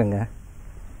 வணக்கங்க.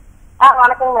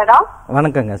 வணக்கம் மேடம்.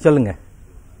 வணக்கங்க, சொல்லுங்க.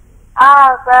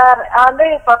 சார் வந்து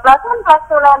இப்ப +1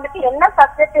 +2ல வந்துட்டு என்ன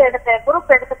சப்ஜெக்ட் எடுத்து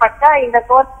குரூப் எடுத்து படிச்சா இந்த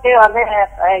கோர்ஸ்க்கு வந்து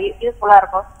யூஸ்ஃபுல்லா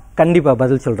இருக்கும்? கண்டிப்பா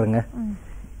பதில் சொல்றேங்க.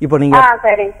 இப்போ நீங்க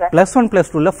சரிங்க சார். +1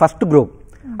 +2ல ஃபர்ஸ்ட் குரூப்,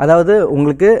 அதாவது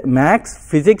உங்களுக்கு மேக்ஸ்,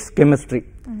 பிசிக்ஸ், கெமிஸ்ட்ரி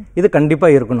இது கண்டிப்பா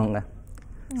இருக்கணுங்க.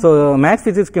 ஸோ மேக்ஸ்,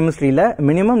 பிசிக்ஸ், கெமிஸ்ட்ரியில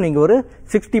மினிமம் நீங்க ஒரு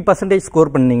 60%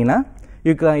 ஸ்கோர் பண்ணீங்கன்னா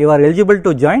you are eligible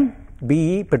to join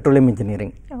BE petroleum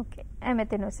engineering. Okay,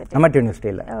 MEd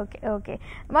யூனிவர்சிட்டியில். ஓகே ஓகே,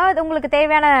 உங்களுக்கு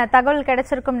தேவையான தகவல்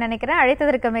கிடைச்சிருக்கும் நினைக்கிறேன்.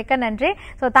 அழைத்ததற்கு மிக்க நன்றி.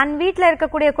 ஸோ தன் வீட்டில்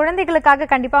இருக்கக்கூடிய குழந்தைகளுக்காக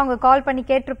கண்டிப்பா அவங்க கால் பண்ணி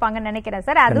கேட்டிருப்பாங்கன்னு நினைக்கிறேன்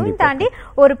சார். அதுவும் தாண்டி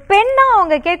ஒரு பெண்ணா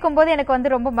அவங்க கேட்கும்போது எனக்கு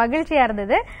வந்து ரொம்ப மகிழ்ச்சியா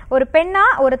இருந்தது. ஒரு பெண்ணா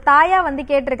ஒரு தாயா வந்து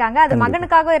கேட்டிருக்காங்க. அது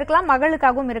மகனுக்காகவும் இருக்கலாம்,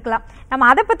 மகளுக்காகவும் இருக்கலாம். நம்ம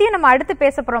அதை பத்தியும் நம்ம அடுத்து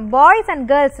பேச போறோம். பாய்ஸ் அண்ட்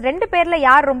கேர்ள்ஸ் 2 பேர்ல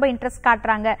யார் ரொம்ப இன்ட்ரெஸ்ட்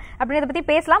காட்டுறாங்க அப்படின்றத பத்தி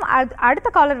பேசலாம். அடுத்த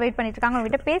காலர் வெயிட் பண்ணிட்டு இருக்காங்க, அவங்க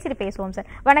கிட்ட பேசிட்டு பேசுவோம்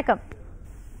சார். வணக்கம்.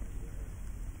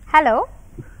 ஹலோ.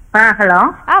 ஹலோ.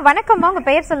 வணக்கம்மா, உங்க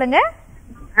பெயர் சொல்லுங்க.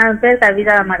 பேர்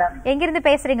கவிதா மேடம். எங்க இருந்து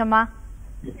பேசுறீங்கம்மா?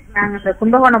 நாங்க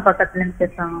கும்பகோணம் பக்கத்துல இருந்து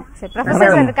பேசுறோம். சரி,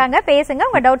 ப்ரொஃபசர் இருக்காங்க, பேசுங்க,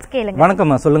 உங்க டவுட்ஸ் கேளுங்க.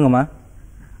 வணக்கம்மா, சொல்லுங்கம்மா.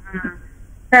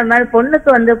 சார் மாதிரி பொண்ணுக்கு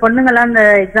வந்து பொண்ணுங்களாம் இந்த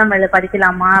எக்ஸாம் எழுத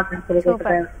படிக்கலாமா அப்படின்னு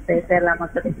சொல்லி சேரலாமா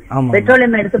சார்?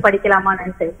 பெட்ரோலியம் எடுத்து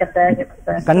படிக்கலாமான்னு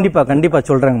கண்டிப்பா கண்டிப்பா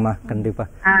சொல்றேங்கம்மா. கண்டிப்பா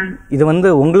இது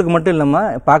வந்து உங்களுக்கு மட்டும் இல்லம்மா,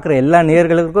 பாக்குற எல்லா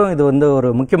நேயர்களுக்கும் இது வந்து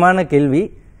ஒரு முக்கியமான கேள்வி.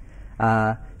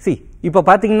 இப்போ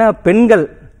பார்த்தீங்கன்னா பெண்கள்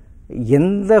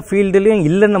எந்த ஃபீல்டுலையும்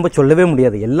இல்லைன்னு நம்ம சொல்லவே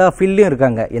முடியாது. எல்லா ஃபீல்ட்லையும்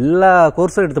இருக்காங்க, எல்லா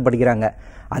கோர்ஸும் எடுத்து படிக்கிறாங்க.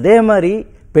 அதே மாதிரி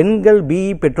பெண்கள் பிஇ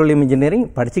பெட்ரோலியம் இன்ஜினியரிங்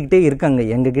படிச்சுக்கிட்டே இருக்காங்க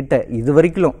எங்ககிட்ட. இது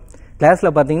வரைக்கும்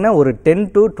கிளாஸில் பார்த்தீங்கன்னா ஒரு 10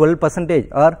 to 12%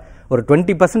 ஆர் ஒரு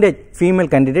 20%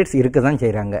 ஃபீமேல் கேண்டிடேட்ஸ் இருக்க தான்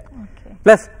செய்கிறாங்க.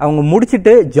 ப்ளஸ் அவங்க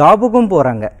முடிச்சுட்டு ஜாபுக்கும்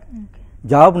போகிறாங்க.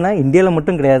 ஜாப்னா இந்தியாவில்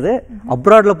மட்டும் கிடையாது,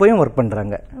 அப்ராடில் போயும் ஒர்க்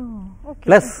பண்ணுறாங்க.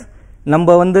 ப்ளஸ்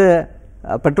நம்ம வந்து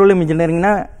பெட்ரோலியம்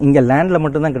இன்ஜினியரிங்னா இங்கே லேண்டில்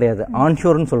மட்டும்தான் கிடையாது,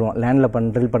 ஆன்ஷோர்னு சொல்லுவோம், லேண்டில்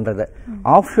ட்ரில் பண்ணுறது.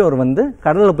 ஆஃப் ஷோர் வந்து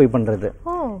கடலில் போய் பண்ணுறது.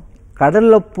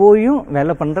 கடலில் போயும்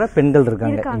வேலை பண்ணுற பெண்கள்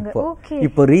இருக்காங்க.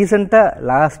 இப்போ ரீசெண்டாக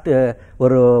லாஸ்ட்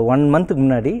ஒரு 1 மந்த்துக்கு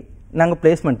முன்னாடி நாங்கள்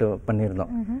பிளேஸ்மெண்ட்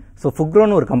பண்ணியிருந்தோம். ஸோ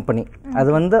ஃபுக்ரோன்னு ஒரு கம்பெனி, அது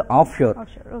வந்து ஆஃப் ஷோர்.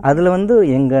 அதில் வந்து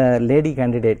எங்கள் லேடி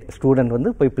கேண்டிடேட் ஸ்டூடெண்ட் வந்து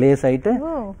போய் பிளேஸ் ஆகிட்டு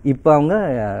இப்போ அவங்க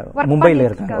மும்பையில்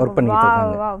இருக்காங்க, ஒர்க் பண்ணிட்டு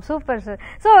இருக்காங்க. Super sir.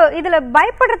 ஸோ இதில்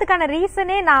பயப்படுறதுக்கான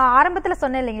ரீசனே நான் ஆரம்பத்தில்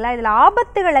சொன்னேன் இல்லைங்களா, இதில்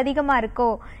ஆபத்துகள் அதிகமாக இருக்கோ,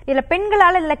 இதில்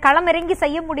பெண்களால் இதில் களமிறங்கி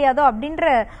செய்ய முடியாதோ அப்படின்ற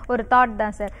ஒரு தாட்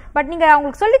தான் சார். பட் நீங்கள்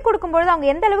அவங்களுக்கு சொல்லிக் கொடுக்கும்பொழுது அவங்க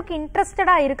எந்த அளவுக்கு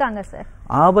இன்ட்ரெஸ்டடாக இருக்காங்க சார்?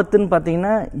 ஆபத்துன்னு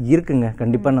பார்த்தீங்கன்னா இருக்குங்க,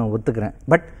 கண்டிப்பாக நான் ஒத்துக்கிறேன்.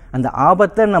 பட் அந்த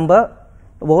ஆபத்தை நம்ம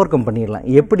ஓவர் கம் பண்ணிடலாம்.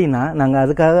 எப்படின்னா நாங்கள்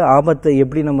அதுக்காக ஆபத்தை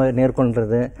எப்படி நம்ம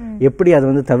நேர்கொள்றது, எப்படி அதை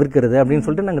வந்து தவிர்க்கிறது அப்படின்னு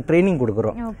சொல்லிட்டு நாங்கள் ட்ரைனிங்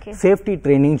கொடுக்குறோம். சேஃப்டி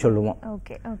ட்ரைனிங் சொல்லுவோம்.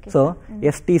 ஸோ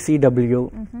STCW,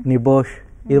 நிபோஷ்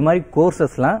இது மாதிரி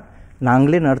கோர்சஸ்லாம்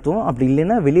நாங்களே நடத்துவோம். அப்படி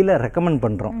இல்லைன்னா வெளியில ரெக்கமெண்ட்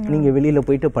பண்றோம், நீங்க வெளியில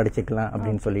போயிட்டு படிச்சுக்கலாம்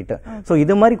அப்படின்னு சொல்லிட்டு. ஸோ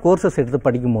இது மாதிரி கோர்சஸ் எடுத்து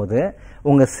படிக்கும் போது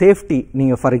உங்க சேஃப்டி,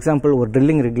 நீங்க ஃபார் எக்ஸாம்பிள் ஒரு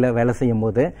ட்ரில்லிங் ரிக்ல வேலை செய்யும்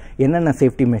போது என்னென்ன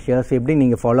சேஃப்டி மெஷர்ஸ் எப்படி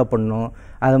நீங்க ஃபாலோ பண்ணணும்,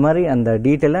 அது மாதிரி அந்த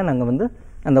டீட்டெயிலாக நாங்கள் வந்து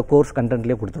அந்த கோர்ஸ்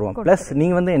கண்டென்ட்லேயே கொடுத்துருவோம். ப்ளஸ்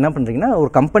நீங்கள் வந்து என்ன பண்ணுறீங்கன்னா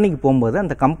ஒரு கம்பெனிக்கு போகும்போது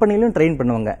அந்த கம்பெனிலையும் ட்ரெயின்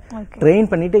பண்ணுவாங்க. ட்ரெயின்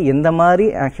பண்ணிவிட்டு எந்த மாதிரி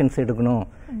ஆக்ஷன்ஸ் எடுக்கணும்,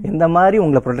 எந்த மாதிரி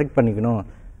உங்களை ப்ரொடெக்ட் பண்ணிக்கணும்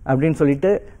அப்படின்னு சொல்லிட்டு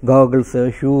காகல்ஸ்,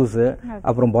 ஷூஸ்,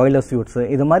 அப்புறம் பாய்லர் சூட்ஸ்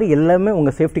இது மாதிரி எல்லாமே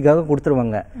உங்க சேஃப்டிக்காக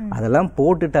கொடுத்துருவாங்க. அதெல்லாம்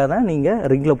போட்டுட்டா தான் நீங்க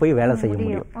ரிக்ல போய் வேலை செய்ய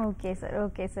முடியும். Okay sir,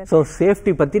 okay sir. So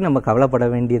safety பத்தி நம்ம கவலைப்பட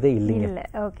வேண்டியதே இல்லைங்க. இல்ல,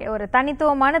 ஓகே. ஒரு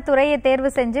தனித்துவமான துறையை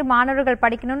தேர்வு செஞ்சு மாணவர்கள்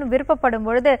படிக்கணும்னு விருப்பப்படும்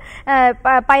பொழுது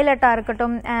பைலட்டா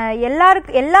இருக்கட்டும்,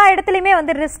 எல்லா இடத்துலயுமே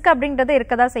வந்து ரிஸ்க் அப்படின்றது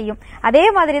இருக்கதான் செய்யும். அதே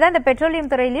மாதிரி தான் இந்த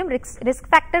பெட்ரோலியம் துறையிலும் ரிஸ்க்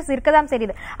ஃபேக்டர்ஸ் இருக்கதான்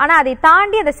செய்யுது. ஆனா அதை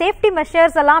தாண்டி அந்த சேஃப்டி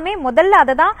மெஷர்ஸ் எல்லாமே முதல்ல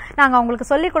அதை தான் நாங்க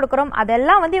அவங்களுக்கு சொல்லி கொடுக்கிறோம்.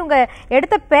 அதெல்லாம் வந்து இவங்க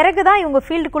எடுத்த பிறகுதான் இவங்க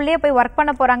ஃபீல்டுக்குள்ளேயே போய் ஒர்க்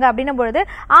பண்ண போறாங்க அப்படின்னும் பொழுது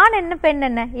ஆண் என்ன பெண்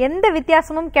என்ன எந்த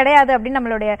வித்தியாசமும் கிடையாது அப்படின்னு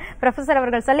நம்மளுடைய ப்ரொஃபசர்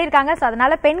அவர்கள் சொல்லியிருக்காங்க. ஸோ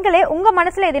அதனால பெண்களே உங்க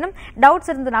மனசுல ஏதேனும்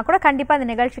டவுட்ஸ் இருந்ததுன்னா கூட கண்டிப்பா இந்த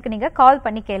நிகழ்ச்சிக்கு நீங்க கால்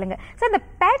பண்ணி கேளுங்க. சார், இந்த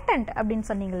பேட்டன்ட் அப்படின்னு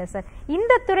சொன்னீங்களே சார்,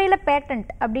 இந்த துறையில பேட்டன்ட்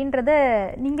அப்படின்றது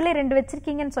நீங்களே 2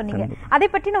 வச்சிருக்கீங்கன்னு சொன்னீங்க. அதை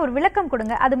பற்றின ஒரு விளக்கம்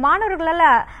கொடுங்க. அது மாணவர்களால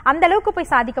அந்த அளவுக்கு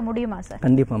போய் சாதிக்க முடியுமா சார்?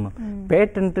 கண்டிப்பா.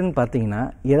 பேட்டன்ட்னு பாத்தீங்கன்னா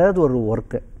ஏதாவது ஒரு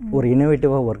ஒர்க், ஒரு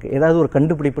இனோவேட்டிவா ஒர்க், ஏதாவது ஒரு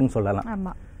கண்டுபிடிப்புன்னு சொல்லலாம்.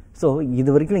 ஸோ இது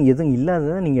வரைக்கும் எதுவும்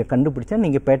இல்லாததை நீங்கள் கண்டுபிடிச்சா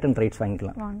நீங்கள் பேட்டன் ரைட்ஸ்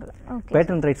வாங்கிக்கலாம்.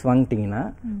 பேட்டன் ரைட்ஸ் வாங்கிட்டீங்கன்னா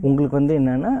உங்களுக்கு வந்து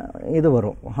என்னென்னா இது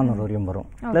வரும், ஹானரோரியம் வரும்.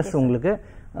 ப்ளஸ் உங்களுக்கு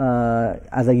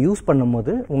அதை யூஸ்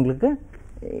பண்ணும்போது உங்களுக்கு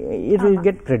இட் வில்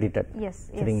கெட் கிரெடிட்டட்.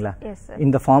 சரிங்களா?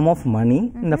 இந்த ஃபார்ம் ஆஃப் மணி,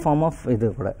 இந்த ஃபார்ம் ஆஃப் இது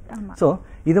கூட. ஸோ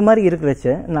இது மாதிரி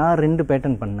இருக்கிறச்ச நான் 2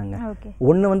 பேட்டன் பண்ணேங்க.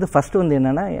 ஒன்று வந்து ஃபர்ஸ்ட் வந்து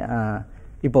என்னென்னா,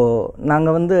 இப்போ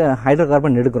நாங்கள் வந்து ஹைட்ரோ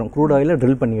கார்பன் எடுக்கிறோம், க்ரூட் ஆயிலை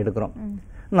ட்ரில் பண்ணி எடுக்கிறோம்.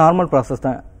 நார்மல் ப்ராசஸ்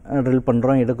தான், ட்ரில்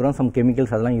பண்ணுறோம், எடுக்கிறோம், சம்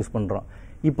கெமிக்கல்ஸ் அதெல்லாம் யூஸ் பண்ணுறோம்.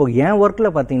 இப்போ என்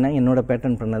ஒர்க்கில் பார்த்தீங்கன்னா என்னோட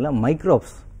பேட்டன் பண்ணதில்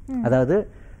மைக்ரோப்ஸ், அதாவது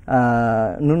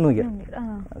நுண்ணுயிர்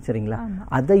சரிங்களா,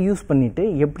 அதை யூஸ் பண்ணிட்டு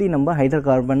எப்படி நம்ம ஹைட்ரோ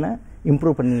கார்பனை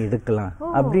இம்ப்ரூவ் பண்ணி எடுக்கலாம்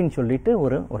அப்படின்னு சொல்லிட்டு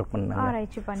ஒரு ஒர்க் பண்ணாங்க.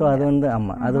 ஸோ அது வந்து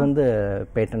அது வந்து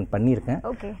பேட்டன்ட் பண்ணியிருக்கேன்.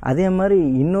 அதே மாதிரி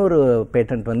இன்னொரு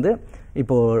பேட்டன்ட் வந்து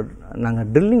இப்போ நாங்கள்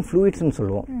ட்ரில்லிங் ஃப்ளூயிட்ஸ்னு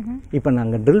சொல்லுவோம். இப்போ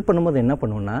நாங்கள் ட்ரில் பண்ணும்போது என்ன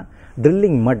பண்ணுவோம்னா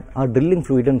ட்ரில்லிங் மட் ஆர் ட்ரில்லிங்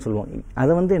ஃப்ளூயிட்னு சொல்லுவோம்.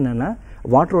 அதை வந்து என்னன்னா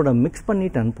வாட்டரோட மிக்ஸ்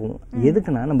பண்ணிட்டு அனுப்புவோம்.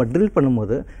 எதுக்குன்னா நம்ம ட்ரில்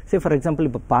பண்ணும்போது ஃபார் எக்ஸாம்பிள்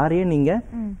இப்போ பாறையே நீங்க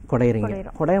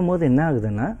குடையும் போது என்ன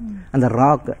ஆகுதுன்னா அந்த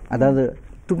ராக் அதாவது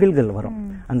துகில்கள் வரும்.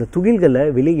 அந்த துகில்களை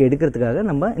வெளியே எடுக்கிறதுக்காக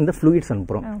நம்ம இந்த ஃப்ளூயிட்ஸ்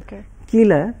அனுப்புறோம்.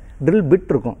 கீழே ட்ரில்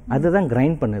பிட் இருக்கும், அதுதான்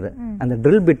கிரைண்ட் பண்ணுது. அந்த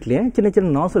ட்ரில் பிட்லயே சின்ன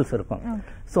சின்ன நாசல்ஸ் இருக்கும்.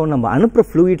 ஸோ நம்ம அனுப்புற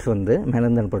ஃப்ளூயிட்ஸ் வந்து மேலே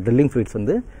இருந்து அனுப்புற ட்ரில்லிங் ஃப்ளூயிட்ஸ்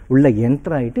வந்து உள்ள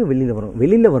என்டர் ஆகிட்டு வெளியில வரும்.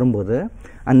 வெளியில வரும்போது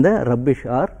அந்த ரப்பிஷ்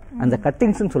ஆர் அந்த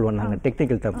கட்டிங்ஸ்ன்னு சொல்லுவோம் நாங்கள்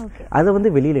டெக்னிக்கல் டர்ம்ஸ், அதை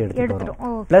வந்து வெளியில எடுத்துட்டு வரும்.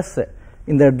 பிளஸ்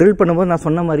இந்த ட்ரில் பண்ணும்போது நான்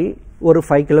சொன்ன மாதிரி ஒரு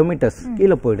 5 கிலோமீட்டர்ஸ்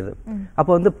கீழே போயிடுது.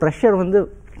 அப்போ வந்து ப்ரெஷர் வந்து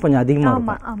கொஞ்சம் அதிகமா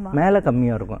இருக்கும், மேல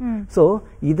கம்மியா இருக்கும். ஸோ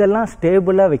இதெல்லாம்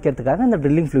ஸ்டேபிளா வைக்கிறதுக்காக இந்த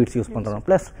ட்ரில்லிங் ஃப்ளூயிட்ஸ் யூஸ் பண்றோம்.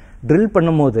 பிளஸ் ட்ரில்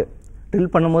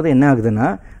பண்ணும்போது என்ன ஆகுதுன்னா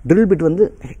ட்ரில் பிட் வந்து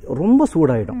ரொம்ப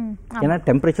சூடாயிடும். ஏன்னா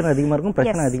டெம்பரேச்சர் அதிகமா இருக்கும்,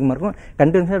 பிரஷர் அதிகமா இருக்கும்,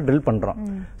 கண்டினியூஸா ட்ரில் பண்றோம்.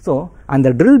 ஸோ அந்த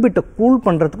ட்ரில் பிட்டை கூல்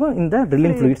பண்றதுக்கும் இந்த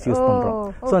ட்ரில்லிங் ஃப்ளூயிட்ஸ் யூஸ் பண்றோம்.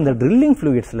 ஸோ அந்த ட்ரில்லிங்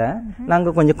ஃப்ளூயிட்ஸ்ல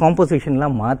நாங்க கொஞ்சம்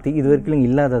காம்போசிஷன்லாம் மாத்தி இது வரைக்கும்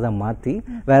இல்லாததை மாத்தி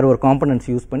வேற ஒரு காம்பனன்ட்ஸ்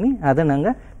யூஸ் பண்ணி அதை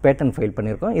நாங்க பேட்டன் ஃபைல்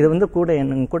பண்ணியிருக்கோம். இது வந்து கூட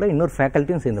இன்னொரு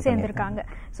ஃபேக்கல்ட்டியும் சேர்ந்துருக்காங்க.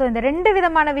 ஸோ இந்த 2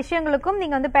 விதமான விஷயங்களுக்கும்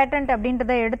நீங்க வந்து பேட்டன்ட்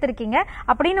அப்படின்றத எடுத்திருக்கீங்க.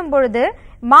 அப்படின்னும் பொழுது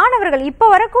மாணவர்கள் இப்ப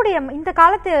வரக்கூடிய இந்த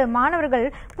காலத்து மாணவர்கள்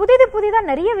புதிதா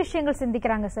நிறைய விஷயங்கள்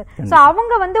சிந்திக்கிறாங்க சார். சோ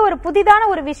அவங்க வந்து ஒரு புதிதான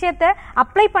ஒரு விஷயத்தை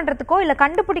அப்ளை பண்றதுக்கோ இல்ல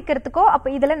கண்டுபிடிக்கிறதுக்கோ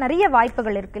அப்ப இதுல நிறைய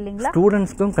வாய்ப்புகள் இருக்கு இல்லீங்களா?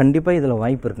 ஸ்டூடெண்ட்ஸ்க்கும் கண்டிப்பா இதுல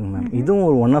வாய்ப்பு இருக்குங்க மேம். இதுவும்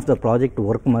ஒரு one of the project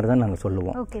work மாதிரி தான் நாங்க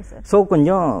சொல்லுவோம். சோ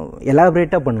கொஞ்சம்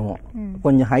எலாபரேட்டா பண்ணுவோம்,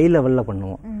 கொஞ்சம் ஹை லெவல்ல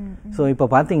பண்ணுவோம். சோ இப்ப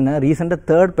பாத்தீங்கன்னா ரீசெண்டா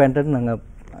 3rd பேட்டன்ட் நாங்க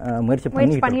முயற்சி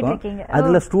பண்ணிட்டு இருக்கோம்.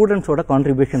 அதுல ஸ்டூடெண்ட்ஸோட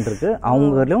கான்ட்ரிபியூஷன் இருக்கு,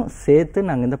 அவங்களும் சேர்த்து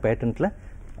நாங்க இந்த பேட்டன்ட்ல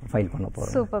ஃபைல் பண்ண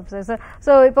போறோம். Super sir.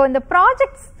 சோ இப்போ இந்த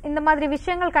ப்ராஜெக்ட்ஸ் இந்த மாதிரி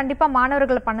விஷயங்கள் கண்டிப்பா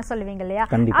மாணவர்களை பண்ண சொல்லுவீங்க இல்லையா?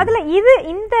 அதுல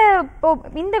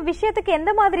இந்த விஷயத்துக்கு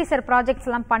எந்த மாதிரி சார் ப்ராஜெக்ட்ஸ்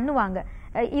எல்லாம் பண்ணுவாங்க?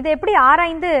 இது எப்படி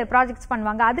ஆராய்ந்து ப்ராஜெக்ட்ஸ்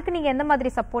பண்ணுவாங்க? அதுக்கு நீங்க எந்த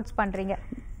மாதிரி சப்போர்ட்ஸ் பண்றீங்க?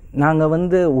 நாங்க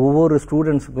வந்து ஒவ்வொரு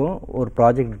ஸ்டூடெண்ட்ஸுக்கும் ஒரு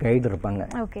ப்ராஜெக்ட் கைடு இருப்பாங்க.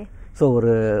 ஓகே. ஸோ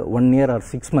ஒரு 1 year or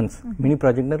 6 months mini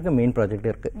project இருக்கு, மெயின் ப்ராஜெக்ட்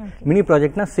இருக்கு. மினி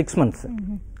ப்ராஜெக்ட்னா 6 months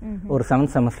ஒரு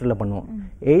 7th செமஸ்டர்ல பண்ணுவோம்.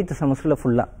 8th செமஸ்டர்ல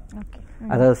ஃபுல்லா,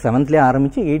 அதாவது 7thலேயே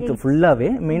ஆரம்பிச்சு 8th ஃபுல்லாவே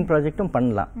மெயின் ப்ராஜெக்டும்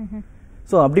பண்ணலாம்.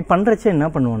 ஸோ அப்படி பண்றச்ச என்ன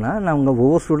பண்ணுவோம்னா நாங்கள்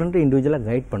ஒவ்வொரு ஸ்டூடெண்ட்டும் இண்டிவிஜுவலாக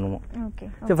கைட் பண்ணுவோம்.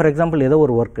 ஸோ ஃபார் எக்ஸாம்பிள் ஏதோ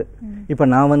ஒரு ஒர்க்கு, இப்போ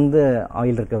நான் வந்து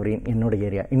ஆயில் ரிகவரி என்னோட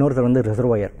ஏரியா, இன்னொருத்தர் வந்து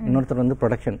ரிசர்வாயர், இன்னொருத்தர் வந்து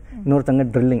ப்ரொடக்ஷன், இன்னொருத்தங்க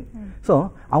ட்ரில்லிங். ஸோ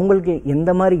அவங்களுக்கு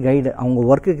எந்த மாதிரி கைடு, அவங்க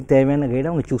ஒர்க்குக்கு தேவையான கைடை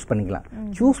அவங்க சூஸ் பண்ணிக்கலாம்.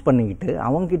 சூஸ் பண்ணிக்கிட்டு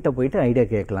அவங்க கிட்ட போயிட்டு ஐடியா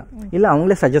கேட்கலாம், இல்லை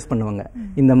அவங்களே சஜஸ்ட் பண்ணுவாங்க.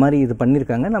 இந்த மாதிரி இது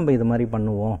பண்ணியிருக்காங்க, நம்ம இது மாதிரி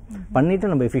பண்ணுவோம்,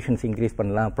 பண்ணிட்டு நம்ம எஃபிஷியன்சி இன்க்ரீஸ்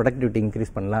பண்ணலாம், ப்ரொடக்டிவிட்டி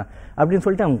இன்க்ரீஸ் பண்ணலாம் அப்படின்னு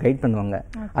சொல்லிட்டு அவங்க கைட் பண்ணுவாங்க.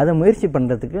 அதை முயற்சி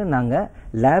பண்ணுறதுக்கு நாங்கள்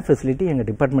லேப் ஃபெசிலிட்டி எங்கள்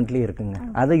டிபார்ட்மெண்ட்லேயே இருக்குங்க,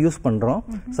 அதை யூஸ் பண்ணுறோம்.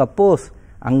 சப்போஸ்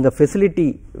அங்கே ஃபெசிலிட்டி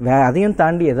அதையும்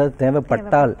தாண்டி ஏதாவது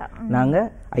தேவைப்பட்டால் நாங்கள்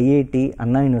ஐஐடி,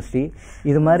 அண்ணா யூனிவர்சிட்டி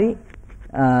இது மாதிரி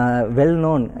வெல்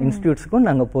நோன் இன்ஸ்டிடியூட்ஸ்க்கும்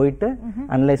நாங்க போயிட்டு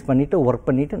அனலைஸ் பண்ணிட்டு ஒர்க்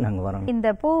பண்ணிட்டு நாங்க வரோம். இந்த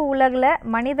பூ உலகில்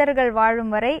மனிதர்கள்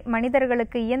வாழும் வரை,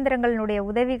 மனிதர்களுக்கு இயந்திரங்களுடைய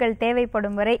உதவிகள்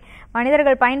தேவைப்படும் வரை,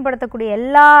 மனிதர்கள் பயன்படுத்தக்கூடிய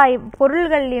எல்லா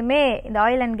பொருள்கள்லயுமே இந்த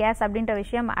ஆயில் அண்ட் கேஸ் அப்படின்ற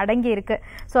விஷயம் அடங்கி இருக்கு.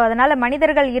 ஸோ அதனால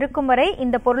மனிதர்கள் இருக்கும் வரை,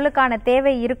 இந்த பொருளுக்கான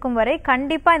தேவை இருக்கும் வரை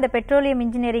கண்டிப்பா இந்த பெட்ரோலியம்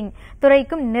இன்ஜினியரிங்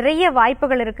துறைக்கும் நிறைய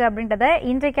வாய்ப்புகள் இருக்கு அப்படின்றத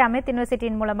இன்றைக்கு அமெத்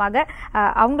யூனிவர்சிட்டியின் மூலமாக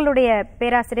அவங்களுடைய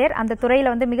பேராசிரியர், அந்த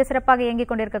துறையில வந்து மிக சிறப்பாக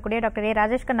இயங்கிக் கொண்டிருக்கக்கூடிய டாக்டர்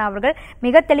ராஜேஷ்கண்ணா அவர்கள்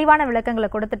மிக தெளிவான விளக்கங்களை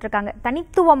கொடுத்துட்டு இருக்காங்க.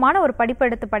 தனித்துவமான ஒரு படிப்பு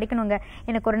எடுத்து படிக்கணுங்க,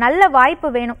 எனக்கு ஒரு நல்ல வாய்ப்பு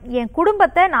வேணும், என்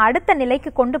குடும்பத்தை நான் அடுத்த நிலைக்கு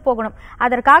கொண்டு போகணும்,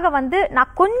 அதற்காக வந்து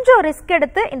நான் கொஞ்சம் ரிஸ்க்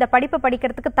எடுத்து இந்த படிப்பை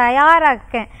படிக்கிறதுக்கு தயாரா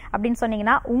இருக்கேன் அப்படின்னு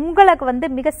சொன்னீங்கன்னா உங்களுக்கு வந்து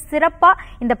மிக சிறப்பா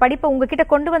இந்த படிப்பை உங்ககிட்ட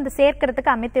கொண்டு வந்து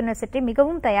சேர்க்கிறதுக்கு அமெத் யூனிவர்சிட்டி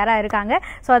மிகவும் தயாரா இருக்காங்க.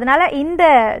 ஸோ அதனால இந்த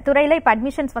துறையில இப்ப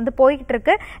அட்மிஷன்ஸ் வந்து போயிட்டு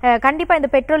இருக்கு. கண்டிப்பா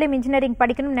இந்த பெட்ரோலியம் இன்ஜினியரிங்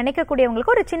படிக்கணும்னு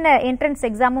நினைக்கக்கூடியவங்களுக்கு ஒரு சின்ன என்ட்ரன்ஸ்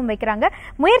எக்ஸாமும் வைக்கிறாங்க.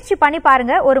 முயற்சி பண்ணி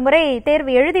பாருங்க, ஒரு முறை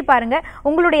தேர்வு எழுதி பாருங்க,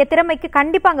 உங்களுடைய திறமைக்கு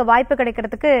கண்டிப்பா அங்க வாய்ப்பு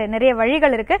கிடைக்கிறதுக்கு நிறைய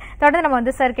வழிகள் இருக்கு. தொடர்ந்து நம்ம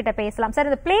வந்து சார் கிட்ட பேசலாம். சார்,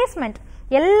 இந்த பிளேஸ்மெண்ட்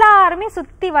எல்லாருமே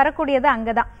சுத்தி வரக்கூடியது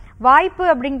அங்கதான். வாய்ப்பு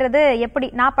அப்படின்றது எப்படி,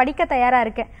 நான் படிக்க தயாரா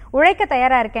இருக்கேன், உழைக்க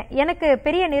தயாரா இருக்கேன், எனக்கு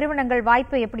பெரிய நிறுவனங்கள்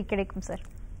வாய்ப்பு எப்படி கிடைக்கும் சார்?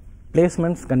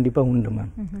 பிளேஸ்மெண்ட்ஸ் கண்டிப்பா உண்டு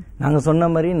மேம். நாங்க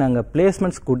சொன்ன மாதிரி நாங்க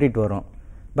பிளேஸ்மெண்ட்ஸ் கூட்டிட்டு வரோம்.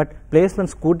 பட்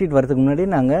பிளேஸ்மெண்ட்ஸ் கூட்டிட்டு வரதுக்கு முன்னாடி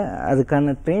நாங்க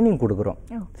அதுக்கான ட்ரைனிங் கொடுக்குறோம்.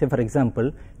 சரி, ஃபார் எக்ஸாம்பிள்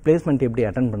பிளேஸ்மெண்ட் எப்படி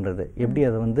அட்டென்ட் பண்றது, எப்படி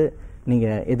அதை வந்து நீங்க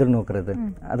எதிர்நோக்குறது,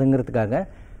 அதுங்கிறதுக்காக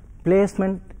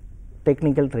பிளேஸ்மெண்ட்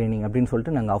டெக்னிக்கல் ட்ரைனிங் அப்படின்னு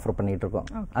சொல்லிட்டு நாங்கள் ஆஃபர் பண்ணிட்டு இருக்கோம்.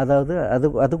 அதாவது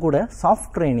அது கூட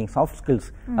சாஃப்ட் ட்ரைனிங், சாஃப்ட் ஸ்கில்ஸ்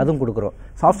அதுவும் கொடுக்குறோம்.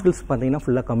 சாஃப்ட் ஸ்கில்ஸ் பார்த்தீங்கன்னா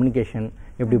ஃபுல்லாக கம்யூனிகேஷன்,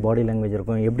 எப்படி பாடி லாங்குவேஜ்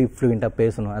இருக்கும், எப்படி ஃப்ளூயண்டாக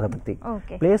பேசணும், அதை பற்றி.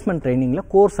 Placement ட்ரைனிங்கில்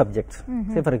core subjects,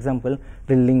 for example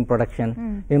drilling, production,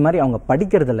 இது மாதிரி அவங்க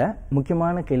படிக்கிறதுல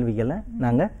முக்கியமான கேள்விகளை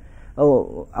நாங்கள்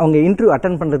அவங்க இன்டர்வியூ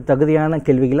அட்டெண்ட் பண்றது தகுதியான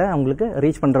கேள்விகளை அவங்களுக்கு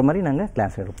ரீச் பண்ற மாதிரி நாங்க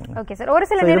கிளாஸ் எடுப்போம். Okay sir. ஒரு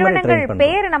சில நிறுவனங்கள்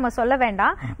பேர் நம்ம சொல்ல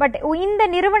வேண்டாம், பட் இந்த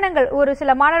நிறுவனங்கள் ஒரு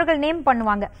சில மாணவர்கள் நேம்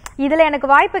பண்ணுவாங்க, இதுல எனக்கு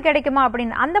வாய்ப்பு கிடைக்குமா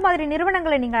அப்படின்னு. அந்த மாதிரி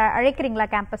நிறுவனங்களை நீங்க அழைக்கிறீங்களா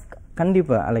கேம்பஸ்க்கு?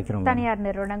 கண்டிப்பா அழைக்கிறோம். தனியார்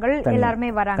நிறுவனங்கள்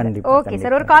எல்லாருமே வராங்க. Okay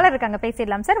sir. ஒரு காலர் இருக்காங்க,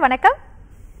 பேசிடலாம் சார். வணக்கம்.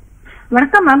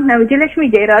 வணக்கம் மேம், நான் விஜயலட்சுமி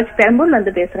ஜெயராஜ் பெரம்பூர்ல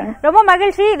இருந்து பேசுறேன். ரொம்ப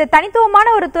மகிழ்ச்சி. இது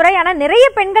தனித்துவமான ஒரு துறை, ஆனா நிறைய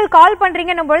பெண்கள் கால்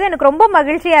பண்றீங்கன்னும் பொழுது எனக்கு ரொம்ப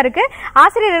மகிழ்ச்சியா இருக்கு.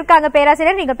 ஆசிரியர் இருக்காங்க,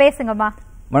 பேராசிரியர், நீங்க பேசுங்கம்மா.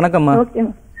 வணக்கம்மா.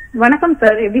 வணக்கம்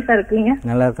சார், எப்படி சார் இருக்கீங்க?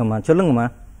 நல்லா இருக்கம்மா, சொல்லுங்கம்மா.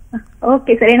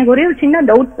 ஓகே சார், எனக்கு ஒரே ஒரு சின்ன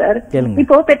டவுட் சார்.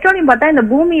 இப்போ பெட்ரோலியம் பார்த்தா இந்த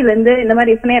பூமியில இருந்து இந்த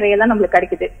மாதிரி ரிஃபைனரி எல்லாம் நம்மளுக்கு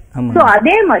கிடைக்குது. சோ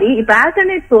அதே மாதிரி இப்ப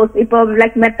ஆல்டர்னேட் சோர்ஸ், இப்போ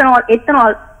லைக் மெத்தனால்,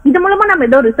 எத்தனால், இது மூலமா நம்ம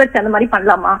ஏதோ ரிசர்ச் அந்த மாதிரி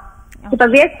பண்ணலாமா? இப்ப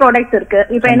வேஸ்ட் ப்ராடக்ட்ஸ் இருக்கு.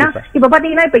 இப்ப என்ன, இப்ப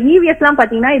பாத்தீங்கன்னா இப்ப இவிஎஸ் எல்லாம்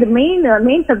பாத்தீங்கன்னா இது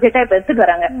மெயின் சப்ஜெக்டா இப்ப எடுத்துட்டு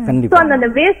வராங்க. சோ அந்த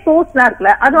வேஸ்ட் சோர்ஸ் எல்லாம்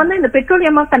இருக்குல்ல, அது வந்து இந்த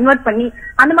பெட்ரோலியமா கன்வெர்ட் பண்ணி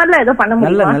அந்த மாதிரி எல்லாம் ஏதோ பண்ண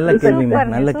முடியுமா?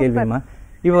 நல்ல கேள்விமா.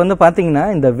 இப்ப வந்து பாத்தீங்கன்னா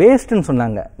இந்த வேஸ்ட்னு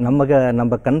சொன்னாங்க,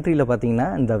 நம்ம கண்ட்ரில பாத்தீங்கன்னா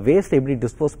இந்த வேஸ்ட் எப்படி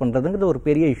டிஸ்போஸ் பண்றதுங்கிறது ஒரு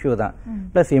பெரிய இஷ்யூ தான்.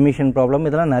 பிளஸ் எமிஷன் ப்ராப்ளம்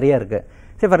இதெல்லாம் நிறைய இருக்கு.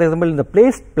 சரி, ஃபார் எக்ஸாம்பிள் இந்த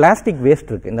பிளாஸ்டிக்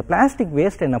வேஸ்ட் இருக்கு. இந்த பிளாஸ்டிக்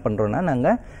வேஸ்ட் என்ன பண்றோம்னா, நாங்க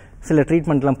சில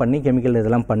ட்ரீட்மெண்ட்லாம் பண்ணி கெமிக்கல்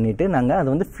இதெல்லாம் பண்ணிட்டு நாங்க அதை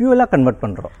வந்து ஃபியூலா கன்வெர்ட்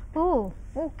பண்றோம்.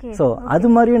 சோ அது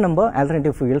மாதிரியும் நம்ம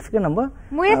ஆல்டர்னேட்டிவ் ஃபியூயல்ஸ்க்கு நம்ம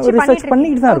ரிசர்ச்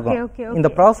பண்ணிட்டு தான் இருக்கோம்.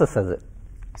 இந்த ப்ராசஸ் அது.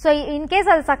 சோ இன்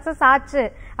கேஸ் அது சக்சஸ் ஆச்சு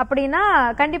அப்படின்னா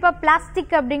கண்டிப்பா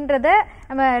பிளாஸ்டிக் அப்படிங்கறத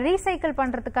நம்ம ரீசைக்கிள்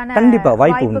பண்றதுக்கான கண்டிப்பா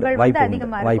வாய்ப்புகள்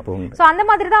அதிகமா இருக்கும். சோ அந்த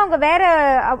மாதிரி தான் அவங்க வேற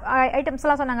ஐட்டம்ஸ்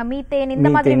எல்லாம் சொன்னாங்க, மீத்தேன், இந்த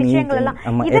மாதிரி விஷயங்கள் எல்லாம்.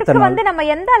 இதற்கு வந்து நம்ம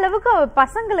எந்த அளவுக்கு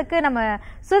பசங்களுக்கு நம்ம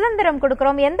சுதந்திரம்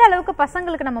கொடுக்கறோம், எந்த அளவுக்கு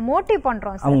பசங்களுக்கு நம்ம மோட்டிவ்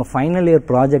பண்றோம்? அவங்க ஃபைனல் இயர்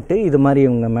ப்ராஜெக்ட் இது மாதிரி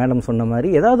உங்க மேடம் சொன்ன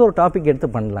மாதிரி ஏதாவது ஒரு டாபிக் எடுத்து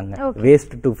பண்ணலாங்க.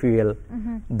 Waste to fuel,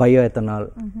 bio ethanol,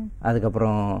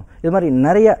 அதுக்கப்புறம் இது மாதிரி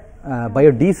நிறைய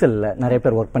பயோடீசல்ல நிறைய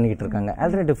பேர் ஒர்க் பண்ணிட்டு இருக்காங்க.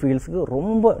 ஆல்டர்னேட்டிவ் ஃபியூயல்ஸ்க்கு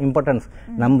ரொம்ப இம்பார்ட்டன்ஸ்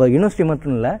நம்ம யூனிவர்சிட்டி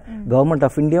மட்டும் இல்ல, கவர்மெண்ட்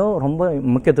ஆஃப் இந்தியாவும் ரொம்ப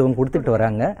முக்கியத்துவம் கொடுத்துட்டு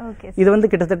வராங்க. இது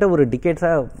வந்து கிட்டத்தட்ட ஒரு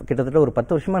டிகேட்ஸா, கிட்டத்தட்ட ஒரு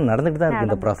 10 வருஷமா நடந்துட்டு தான் இருக்கு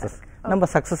இந்த ப்ராசஸ்.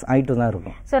 நம்ம சக்சஸ் ஆயிட்டு தான்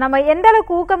இருக்கும். சோ நம்ம எந்த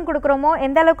அளவுக்கு ஊக்கம் கொடுக்கறோமோ,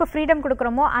 எந்த அளவுக்கு ஃப்ரீடம்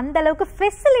கொடுக்கறோமோ, அந்த அளவுக்கு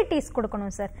ஃபெசிலிட்டிஸ்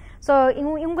கொடுக்கணும் சார். சோ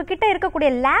உங்க கிட்ட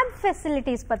இருக்கக்கூடிய லேப்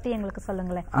ஃபெசிலிட்டிஸ் பத்தி எங்களுக்கு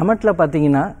சொல்லுங்களேன். அமெட்ல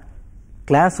பாத்தீங்கன்னா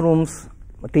கிளாஸ் ரூம்ஸ்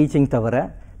டீச்சிங் தவிர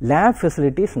லேப்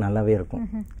ஃபெசிலிட்டிஸ் நல்லாவே இருக்கும்.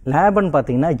 லேப்னு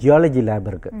பார்த்தீங்கன்னா ஜியாலஜி லேப்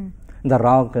இருக்கு. இந்த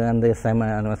ராக் அந்த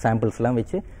சாம்பிள்ஸ்லாம்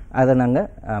வச்சு அதை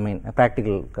நாங்கள்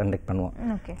ப்ராக்டிக்கல் கண்டக்ட் பண்ணுவோம்.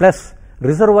 ப்ளஸ்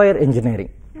ரிசர்வாயர்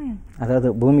இன்ஜினியரிங்,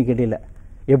 அதாவது பூமிக்கு இடையில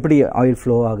எப்படி ஆயில்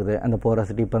ஃப்ளோ ஆகுது, அந்த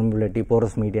போரசிட்டி, பெர்மிபிலிட்டி,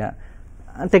 போரஸ் மீடியா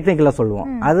டெக்னிக்கலாக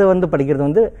சொல்லுவோம். அது வந்து படிக்கிறது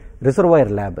வந்து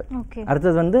ரிசர்வாயர் லேப்.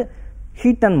 அடுத்தது வந்து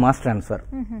ஹீட் அண்ட் மாஸ் டிரான்ஸ்ஃபர்.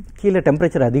 கீழே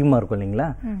டெம்பரேச்சர் அதிகமாக இருக்கும் இல்லைங்களா,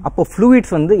 அப்போ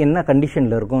ஃப்ளூயிட்ஸ் வந்து என்ன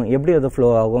கண்டிஷனில் இருக்கும், எப்படி அது ஃப்ளோ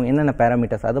ஆகும், என்னென்ன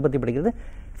பேராமீட்டர்ஸ், அதை பற்றி படிக்கிறது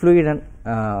ஃப்ளூயிட் அண்ட்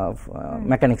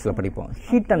மெக்கானிக்ஸில் படிப்போம்.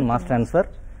 ஹீட் அண்ட் மாஸ் டிரான்ஸ்ஃபர்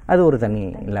அது ஒரு தனி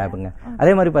லேபுங்க.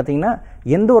 அதே மாதிரி பார்த்தீங்கன்னா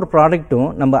எந்த ஒரு ப்ராடக்ட்டும்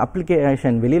நம்ம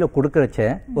அப்ளிகேஷன் வெளியில் கொடுக்கறச்ச,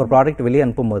 ஒரு ப்ராடக்ட் வெளியே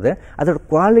அனுப்பும்போது அதோட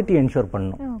குவாலிட்டி என்ஷூர்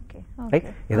பண்ணணும். ரைட்,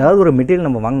 ஏதாவது ஒரு மெட்டீரியல்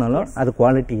நம்ம வாங்கினாலும் அது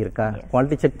குவாலிட்டி இருக்கா,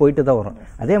 குவாலிட்டி செக் போயிட்டு தான் வரும்.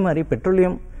 அதே மாதிரி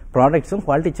பெட்ரோலியம் ப்ராடக்ட்ஸும்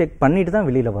குவாலிட்டி செக் பண்ணிட்டு தான்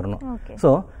வெளியில வரணும். ஸோ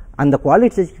அந்த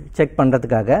குவாலிட்டி செக்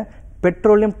பண்றதுக்காக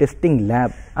பெட்ரோலியம் டெஸ்டிங்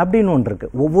லேப் அப்படின்னு ஒன்று இருக்கு.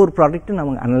 ஒவ்வொரு ப்ராடக்ட்டும்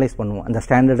நம்ம அனலைஸ் பண்ணுவோம், அந்த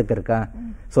ஸ்டாண்டர்டுக்கு இருக்கா,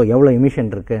 ஸோ எவ்வளோ எமிஷன்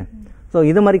இருக்கு. ஸோ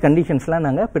இது மாதிரி கண்டிஷன்ஸ்லாம்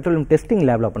நாங்கள் பெட்ரோலியம் டெஸ்டிங்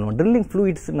லேப்ல பண்ணுவோம். ட்ரில்லிங்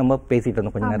ஃப்ளூயிட்ஸ் நம்ம பேசிட்டு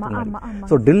இருந்தோம் கொஞ்ச நேரத்துக்கு.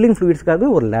 ஸோ ட்ரில்லிங் ஃப்ளூயிட்ஸ்க்காக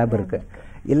ஒரு லேப் இருக்கு.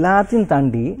 எல்லாத்தையும்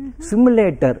தாண்டி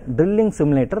சிமுலேட்டர், ட்ரில்லிங்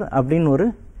சிமுலேட்டர் அப்படின்னு ஒரு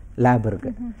லேப்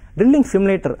இருக்கு. ட்ரில்லிங்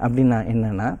சிமுலேட்டர் அப்படின்னா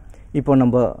என்னன்னா, இப்போ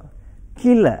நம்ம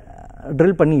கீழே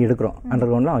ட்ரில் பண்ணி எடுக்கிறோம், அண்டர்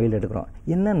கிரவுண்ட்ல ஆயில் எடுக்கிறோம்,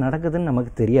 என்ன நடக்குதுன்னு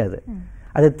நமக்கு தெரியாது.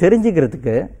 அதை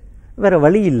தெரிஞ்சுக்கிறதுக்கு வேற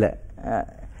வழி இல்லை.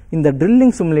 இந்த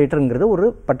ட்ரில்லிங் சிமுலேட்டருங்கிறது ஒரு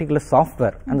பர்டிகுலர்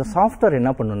சாஃப்ட்வேர். அந்த சாஃப்ட்வேர்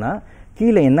என்ன பண்ணுன்னா,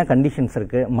 கீழே என்ன கண்டிஷன்ஸ்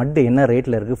இருக்கு, மட்டு என்ன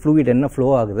ரேட்ல இருக்கு, ஃப்ளூயிட் என்ன ஃப்ளோ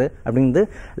ஆகுது அப்படிங்கிறது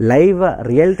லைவா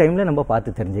ரியல் டைம்ல நம்ம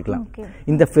பார்த்து தெரிஞ்சுக்கலாம்.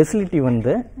 இந்த ஃபெசிலிட்டி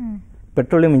வந்து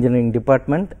பெட்ரோலியம் இன்ஜினியரிங்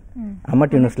டிபார்ட்மெண்ட்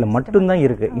அமெட் யூனிவர்சிட்டியில் மட்டும்தான்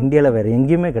இருக்கு, இந்தியாவில் வேற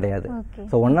எங்கேயுமே கிடையாது.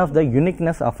 So one of the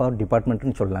uniqueness of our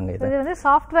டிபார்ட்மெண்ட்னு சொல்லாங்க. இது வந்து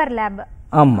சாஃப்ட்வேர் லேப்.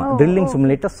 ஆமா, drilling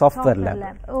simulator software lab.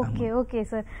 Okay okay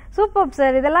sir, super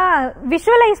sir. இதெல்லாம்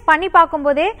விஷுவலைஸ் பண்ணி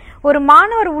பார்க்கும்போதே ஒரு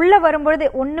மாணவர் உள்ள வரும்பொழுது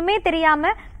ஒண்ணுமே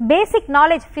தெரியாம பேசிக்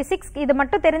நாலேஜ் பிசிக்ஸ் இது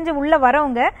மட்டும் தெரிஞ்சு உள்ள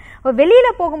வரவங்க வெளியில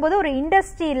போகும்போது ஒரு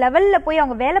இண்டஸ்ட்ரி லெவல்ல போய்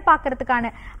அவங்க வேலை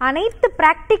பார்க்கறதுக்கான அனைத்து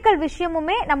பிராக்டிக்கல்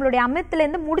விஷயமுமே நம்மளுடைய அமெட்ல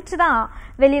இருந்து முடிச்சுதான்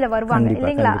வெளியில வருவாங்க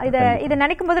இல்லைங்களா? இதை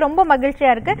நினைக்கும் போது ரொம்ப மகிழ்ச்சியா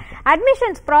இருக்கு.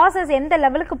 அட்மிஷன்ஸ் ப்ராசஸ் எந்த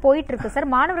லெவலுக்கு போயிட்டு இருக்கு சார்?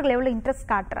 மாணவர்கள் எவ்வளவு இன்ட்ரெஸ்ட்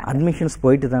காட்டுறாங்க? அட்மிஷன்ஸ்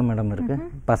போயிட்டு தான் மேடம் இருக்கு.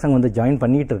 பசங்க வந்து ஜாயின்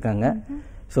பண்ணிட்டு இருக்காங்க.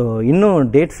 ஸோ இன்னும்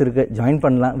டேட்ஸ் இருக்கு, ஜாயின்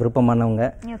பண்ணலாம் விருப்பமானவங்க.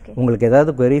 உங்களுக்கு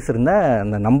ஏதாவது queries இருந்தால்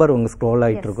அந்த நம்பர் உங்கள் ஸ்க்ரோல்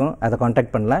ஆகிட்டு இருக்கும், அதை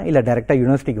காண்டாக்ட் பண்ணலாம். இல்லை டைரெக்டாக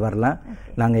யூனிவர்சிட்டிக்கு வரலாம்.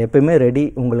 நாங்கள் எப்பயுமே ரெடி.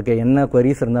 உங்களுக்கு என்ன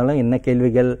queries இருந்தாலும் என்ன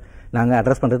கேள்விகள் நாங்கள்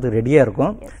அட்ரஸ் பண்ணுறதுக்கு ரெடியாக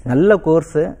இருக்கோம். நல்ல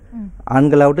கோர்ஸு,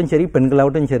 ஆண்களாகட்டும் சரி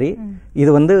பெண்களாகட்டும் சரி.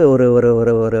 இது வந்து ஒரு ஒரு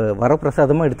ஒரு ஒரு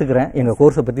வரப்பிரசாதமாக எடுத்துக்கிறேன் எங்கள்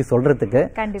கோர்ஸை பற்றி சொல்கிறதுக்கு.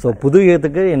 ஸோ புது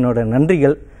யுகத்துக்கு என்னோட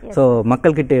நன்றிகள். ஸோ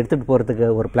மக்கள்கிட்ட எடுத்துகிட்டு போகிறதுக்கு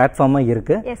ஒரு பிளாட்ஃபார்மாக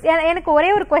இருக்கு. எனக்கு ஒரே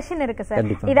ஒரு கொஸ்டின் இருக்கு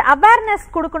சார். இது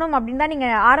அவேர்னஸ் கொடுக்கணும் அப்படின்னு தான்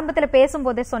நீங்கள் ஆரம்பத்தில்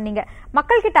பேசும்போதே சொன்னீங்க.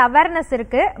 மக்கள்கிட்ட அவேர்னஸ்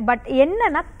இருக்கு, பட்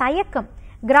என்னன்னா தயக்கம்.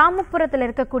 கிராமப்புறத்தில்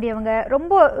இருக்கக்கூடியவங்க,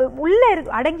 ரொம்ப உள்ள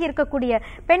அடங்கி இருக்கக்கூடிய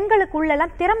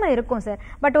பெண்களுக்குள்ளெல்லாம் திறமை இருக்கும் சார்,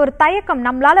 பட் ஒரு தயக்கம்.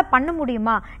 நம்மளால பண்ண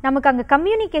முடியுமா, நமக்கு அங்க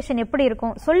கம்யூனிகேஷன் எப்படி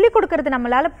இருக்கும், சொல்லி கொடுக்கறது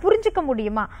நம்மளால புரிஞ்சுக்க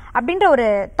முடியுமா அப்படின்ற ஒரு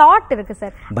தாட் இருக்கு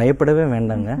சார். பயப்படவே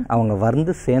வேண்டாங்க, அவங்க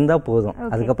வந்து சேர்ந்தா போதும்.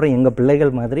 அதுக்கப்புறம் எங்க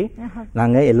பிள்ளைகள் மாதிரி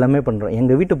நாங்க எல்லாமே பண்றோம்.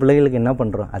 எங்க வீட்டு பிள்ளைகளுக்கு என்ன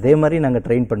பண்றோம் அதே மாதிரி நாங்க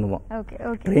ட்ரெயின் பண்ணுவோம்.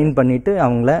 ட்ரெயின் பண்ணிட்டு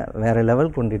அவங்கள வேற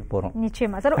லெவல் கொண்டுட்டு போறோம்.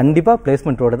 நிச்சயமா சார். கண்டிப்பா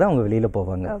பிளேஸ்மெண்டோட தான் அவங்க வெளியில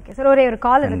போவாங்க. Okay sir. ஒரே ஒரு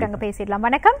கால் இருக்காங்க, பேசிடலாம்.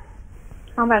 வணக்கம்.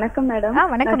 வணக்கம் மேடம்.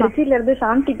 வணக்கம். திருச்சியில இருந்து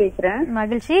சாந்தி பேசுறேன்.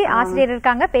 மகிழ்ச்சி. ஆசிரியர்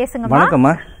இருக்காங்க, பேசுங்க.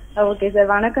 வணக்கம்மா. Okay sir.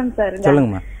 வணக்கம் சார்.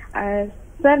 சொல்லுங்கம்மா.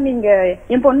 சார், நீங்க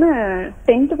என் பொண்ணு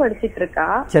 10th படிச்சிட்டு இருக்கா.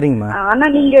 சரிங்கம்மா. ஆனா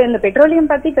நீங்க இந்த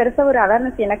பெட்ரோலியம் பத்தி பெருசா ஒரு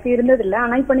அவேர்னஸ் எனக்கு இருந்தது இல்ல.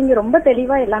 ஆனா இப்ப நீங்க ரொம்ப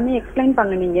தெளிவா எல்லாமே எக்ஸ்பிளைன்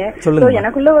பண்ணுனீங்க. சோ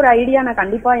எனக்குள்ள ஒரு ஐடியா, நான்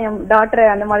கண்டிப்பா என் டாக்டரை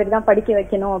அந்த மாதிரி தான் படிக்க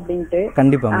வைக்கணும் அப்படின்ட்டு.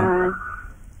 கண்டிப்பா.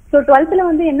 சோ 12th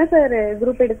வந்து என்ன சார்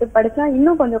குரூப் எடுத்து படிச்சா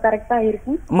இன்னும் கொஞ்சம் கரெக்டா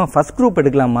இருக்கும்? அம்மா ஃபர்ஸ்ட் குரூப்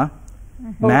எடுக்கலாமா,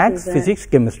 maths, physics,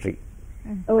 chemistry.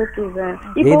 Okay sir.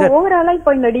 இப்போ ஓவராலா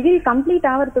இப்போ இந்த டிகிரி கம்ப்ளீட்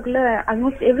ஆவறதுக்குள்ள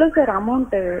ஆல்மோஸ்ட் எவ்வளவு சார்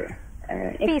அமௌண்ட்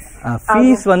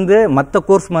ஃபீஸ்? வந்து மத்த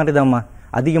கோர்ஸ் மாதிரி தான்மா,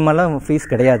 அதிகமாலாம்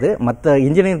ஃபீஸ் கிடையாது. மத்த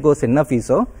இன்ஜினியரிங் கோர்ஸ் என்ன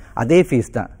ஃபீஸோ அதே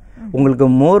ஃபீஸ் தான். உங்களுக்கு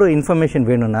மோர் இன்ஃபர்மேஷன்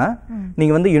வேணும்னா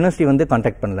நீங்க வந்து யூனிவர்சிட்டி வந்து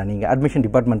கான்டாக்ட் பண்ணலாம். நீங்க அட்மிஷன்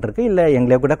டிபார்ட்மெண்ட் இருக்கு, இல்ல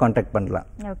எங்களை கூட கான்டாக்ட் பண்ணலாம்.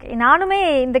 ஓகே. நானுமே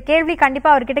இந்த கேள்வி கண்டிப்பா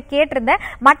அவர்கிட்ட கேட்டிருந்தேன்.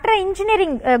 மற்ற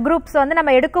இன்ஜினியரிங் குரூப்ஸ் வந்து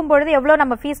நம்ம எடுக்கும் பொழுது எவ்வளவு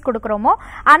நம்ம ஃபீஸ் கொடுக்கறோமோ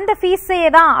அந்த ஃபீஸே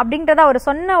தான் அப்படின்றத அவர்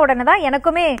சொன்ன உடனே தான்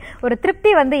எனக்குமே ஒரு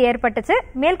திருப்தி வந்து ஏற்பட்டுச்சு.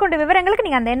 மேற்கொண்டு விவரங்களுக்கு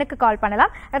நீங்க அந்த எண்ணுக்கு கால்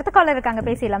பண்ணலாம். அடுத்த காலர் இருக்காங்க,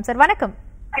 பேசலாம் சார். வணக்கம்.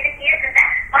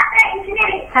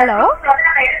 ஹலோ.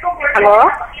 ஹலோ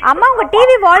அம்மா, உங்க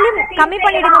டிவி வால்யூம் கம்மி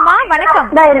பண்ணிடுங்கம்மா. வணக்கம்.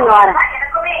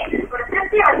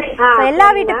 எல்லா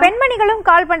வீட்டு பெண்மணிகளும்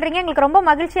கால் பண்றீங்க, எங்களுக்கு ரொம்ப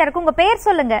மகிழ்ச்சியா இருக்கு. உங்க பேர்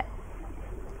சொல்லுங்க.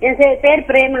 என் பேர்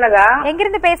பிரேமலதா. எங்க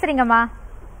இருந்து பேசுறீங்கம்மா?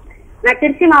 நான்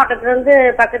திருச்சி மாவட்டத்துல இருந்து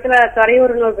பக்கத்துல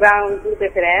துறையூர் கிராமத்துல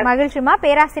பேசுறேன். மகிழ்ச்சிமா.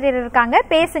 பேராசிரியர் இருக்காங்க,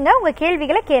 பேசுங்க, உங்க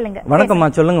கேள்விகளை கேளுங்க. வணக்கம்மா,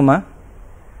 சொல்லுங்கம்மா.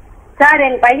 சார்,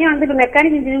 எங்க பையன் வந்து இப்ப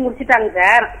மெக்கானிக் இன்ஜினியரிங் முடிச்சிட்டாங்க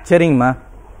சார். சரிங்கம்மா.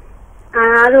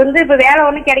 அது வந்து இப்ப வேலை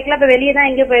ஒண்ணும் கிடைக்கல, இப்ப வெளியே தான்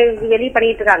எங்க வெளியே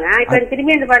பண்ணிட்டு இருக்காங்க. இப்ப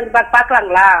திரும்பி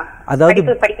பாக்கலாங்களா,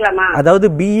 அதாவது படிக்கலாமா? அதாவது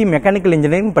பிஇ மெக்கானிக்கல்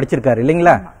இன்ஜினியரிங் படிச்சிருக்காரு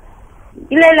இல்லீங்களா?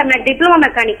 இல்ல இல்ல, டிப்ளமோ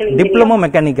மெக்கானிக்கல். டிப்ளமோ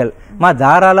மெக்கானிக்கல்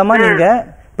தாராளமா நீங்க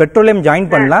பெட்ரோலியம்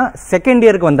ஜாயின் பண்ணலாம். செகண்ட்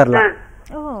இயருக்கு வந்துடலாம்.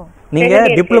 நீங்க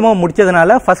டிப்ளமோ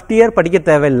முடிச்சதுனால ஃபர்ஸ்ட் இயர் படிக்க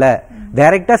தேவையில்ல,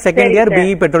 டைரக்டா second year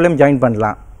BE petroleum join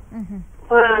பண்ணலாம்.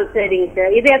 சரிங்க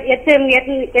சார். இது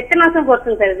எத்தனை மாசம்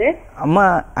கோர்ஸுங்க சார் இது? அம்மா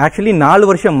ஆக்சுவலி 4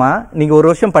 வருஷம்மா. நீங்க 1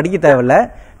 வருஷம் படிக்க தேவையில்ல,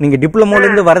 நீங்க டிப்ளமோல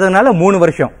இருந்து வரதுனால 3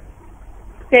 வருஷம்.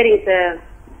 சரிங்க சார்.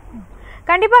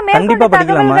 கண்டிப்பா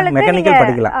படிக்கலாமா, மெக்கானிக்கல்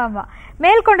படிக்கலாம். ஆமா,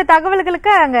 மேற்கொண்ட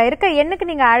தகவல்களுக்கு அங்க இருக்க எண்ணுக்கு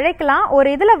நீங்க அழைக்கலாம். ஒரு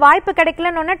இதுல வாய்ப்பு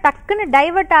கிடைக்கலன்னு டக்குன்னு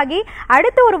டைவர்ட் ஆகி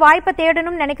அடுத்த ஒரு வாய்ப்பை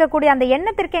தேடணும்னு நினைக்கக்கூடிய அந்த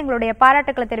எண்ணத்திற்கு எங்களுடைய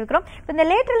பாராட்டுக்களை தெரிவிக்கிறோம். இந்த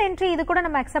லேட்டரல் என்ட்ரி இது கூட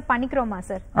நம்ம அக்செப்ட் பண்ணிக்கிறோமா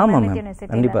சார்?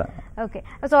 கண்டிப்பா. ஓகே.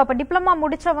 சோ அப்ப டிப்ளமா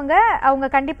முடிச்சவங்க அவங்க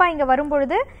கண்டிப்பா இங்க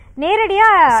வரும்பொழுது நேரடியா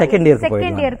செகண்ட்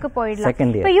இயருக்கு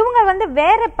போயிடலாம். இப்ப இவங்க வந்து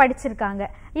வேற படிச்சிருக்காங்க,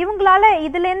 இவங்களால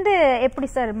இதுல இருந்து எப்படி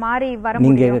சார் மாறி வர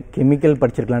முடியும்? நீங்க chemical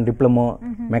படிச்சிருக்கலாம், diploma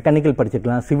mechanical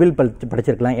படிச்சிருக்கலாம், civil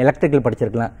படிச்சிருக்கலாம், electrical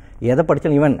படிச்சிருக்கலாம், எதை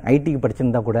படிச்சாலும் ஈவன் ஐடிக்கு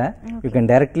படிச்சிருந்தா கூட you can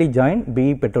directly join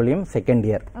BE petroleum second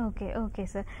year. Okay okay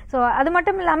sir. So அது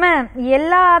மட்டும் இல்லாம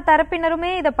எல்லா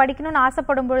தரப்பினருமே இதை படிக்கணும்னு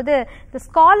ஆசைப்படும் பொழுது இந்த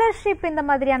ஸ்காலர்ஷிப் இந்த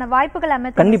மாதிரியான வாய்ப்புகள்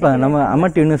கண்டிப்பா நம்ம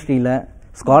அமெட் யூனிவர்சிட்டியில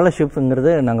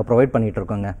ஸ்காலர்ஷிப்ங்கிறது நாங்க ப்ரொவைட் பண்ணிட்டு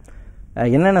இருக்கோங்க.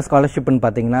 என்னென்ன ஸ்காலர்ஷிப்னு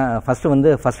பாத்தீங்கன்னா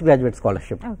ஃபர்ஸ்ட் கிராஜுவேட்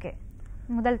ஸ்காலர்ஷிப்,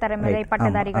 முதல் தலைமுறை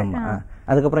பட்டதாரிகள்.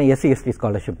 அதுக்கப்புறம் எஸ்சி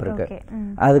ஸ்காலர்ஷிப் இருக்கு.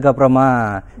 அதுக்கப்புறமா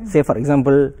say for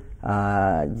example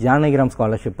Janakiram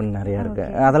scholarship நிறைய இருக்கு.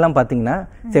 அதெல்லாம் பாத்தீங்கன்னா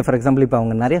சே ஃபார் எக்ஸாம்பிள் இப்ப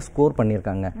அவங்க நிறைய ஸ்கோர்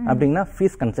பண்ணிருக்காங்க அப்படின்னா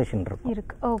ஃபீஸ் கன்செஷன்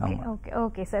இருக்கு. Okay okay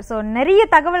okay sir. So நிறைய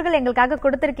தகவல்கள் எங்களுக்காக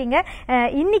கொடுத்திருக்கீங்க.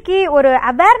 இன்னைக்கு ஒரு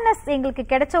அவேர்னஸ் எங்களுக்கு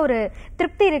கிடைச்ச ஒரு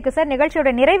திருப்தி இருக்கு சார்.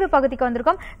 நிகழ்ச்சியோட நிறைவு பகுதிக்கு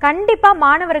வந்திருக்கோம். கண்டிப்பா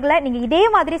மாணவர்களை நீங்க இதே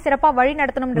மாதிரி சிறப்பா வழி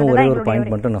நடத்தணும்.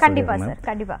 கண்டிப்பா சார்,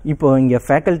 கண்டிப்பா. இப்போ இங்க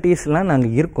ஃபேக்கல்டிஸ் எல்லாம் நாங்க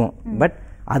இருக்கோம், பட்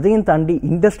அதையும் தாண்டி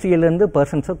இண்டஸ்ட்ரியில இருந்து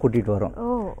பர்சன்ஸை கூட்டிட்டு வரோம்.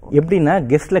 எப்படின்னா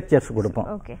கெஸ்ட் லெக்சர்ஸ் கொடுப்போம்.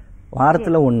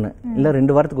 வாரத்தில் 1 இல்லை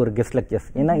 2 வாரத்துக்கு ஒரு கெஸ்ட் லெக்சர்ஸ்.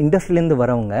 ஏன்னா இண்டஸ்ட்ரியிலேருந்து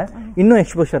வரவங்க இன்னும்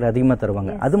எக்ஸ்போஷர் அதிகமாக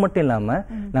தருவாங்க. அது மட்டும் இல்லாமல்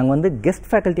நாங்கள் வந்து கெஸ்ட்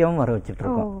ஃபேக்கல்ட்டியாகவும் வர வச்சுட்டு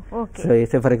இருக்கோம்.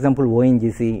 For example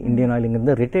ONGC, Indian oil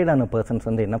இருந்து ரிட்டையர்ட் ஆன பர்சன்ஸ்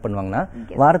வந்து என்ன பண்ணுவாங்கன்னா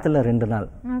வாரத்தில் 2 நாள்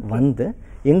வந்து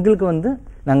எங்களுக்கு வந்து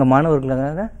நாங்கள்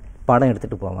மாணவர்களுக்காக பாடம்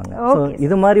எடுத்துட்டு போவாங்க.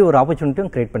 இது மாதிரி ஒரு ஆப்பர்ச்சுனிட்டியும்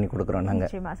கிரியேட் பண்ணி கொடுக்குறோம் நாங்க.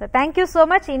 Thank you so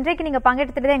much. இன்றைக்கு நீங்க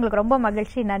பங்கெடுத்தது எங்களுக்கு ரொம்ப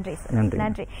மகிழ்ச்சி. நன்றி சார்.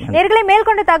 நன்றி. நேயர்களே,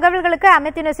 மேற்கொண்ட தகவல்களுக்கு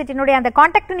அமெத் யூனிவர்சிட்டியினுடைய அந்த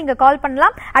கான்டாக்ட் நீங்க கால்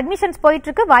பண்ணலாம். அட்மிஷன்ஸ் போயிட்டு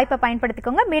இருக்கு, வாய்ப்பை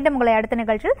பயன்படுத்திக்கோங்க. மீண்டும் உங்களை அடுத்த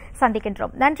நிகழ்ச்சியில்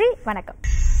சந்திக்கின்றோம். நன்றி, வணக்கம்.